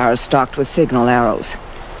watchtowers stocked with signal arrows.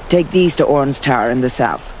 Take these to Orn's Tower in the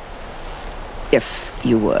south. If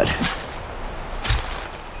you would.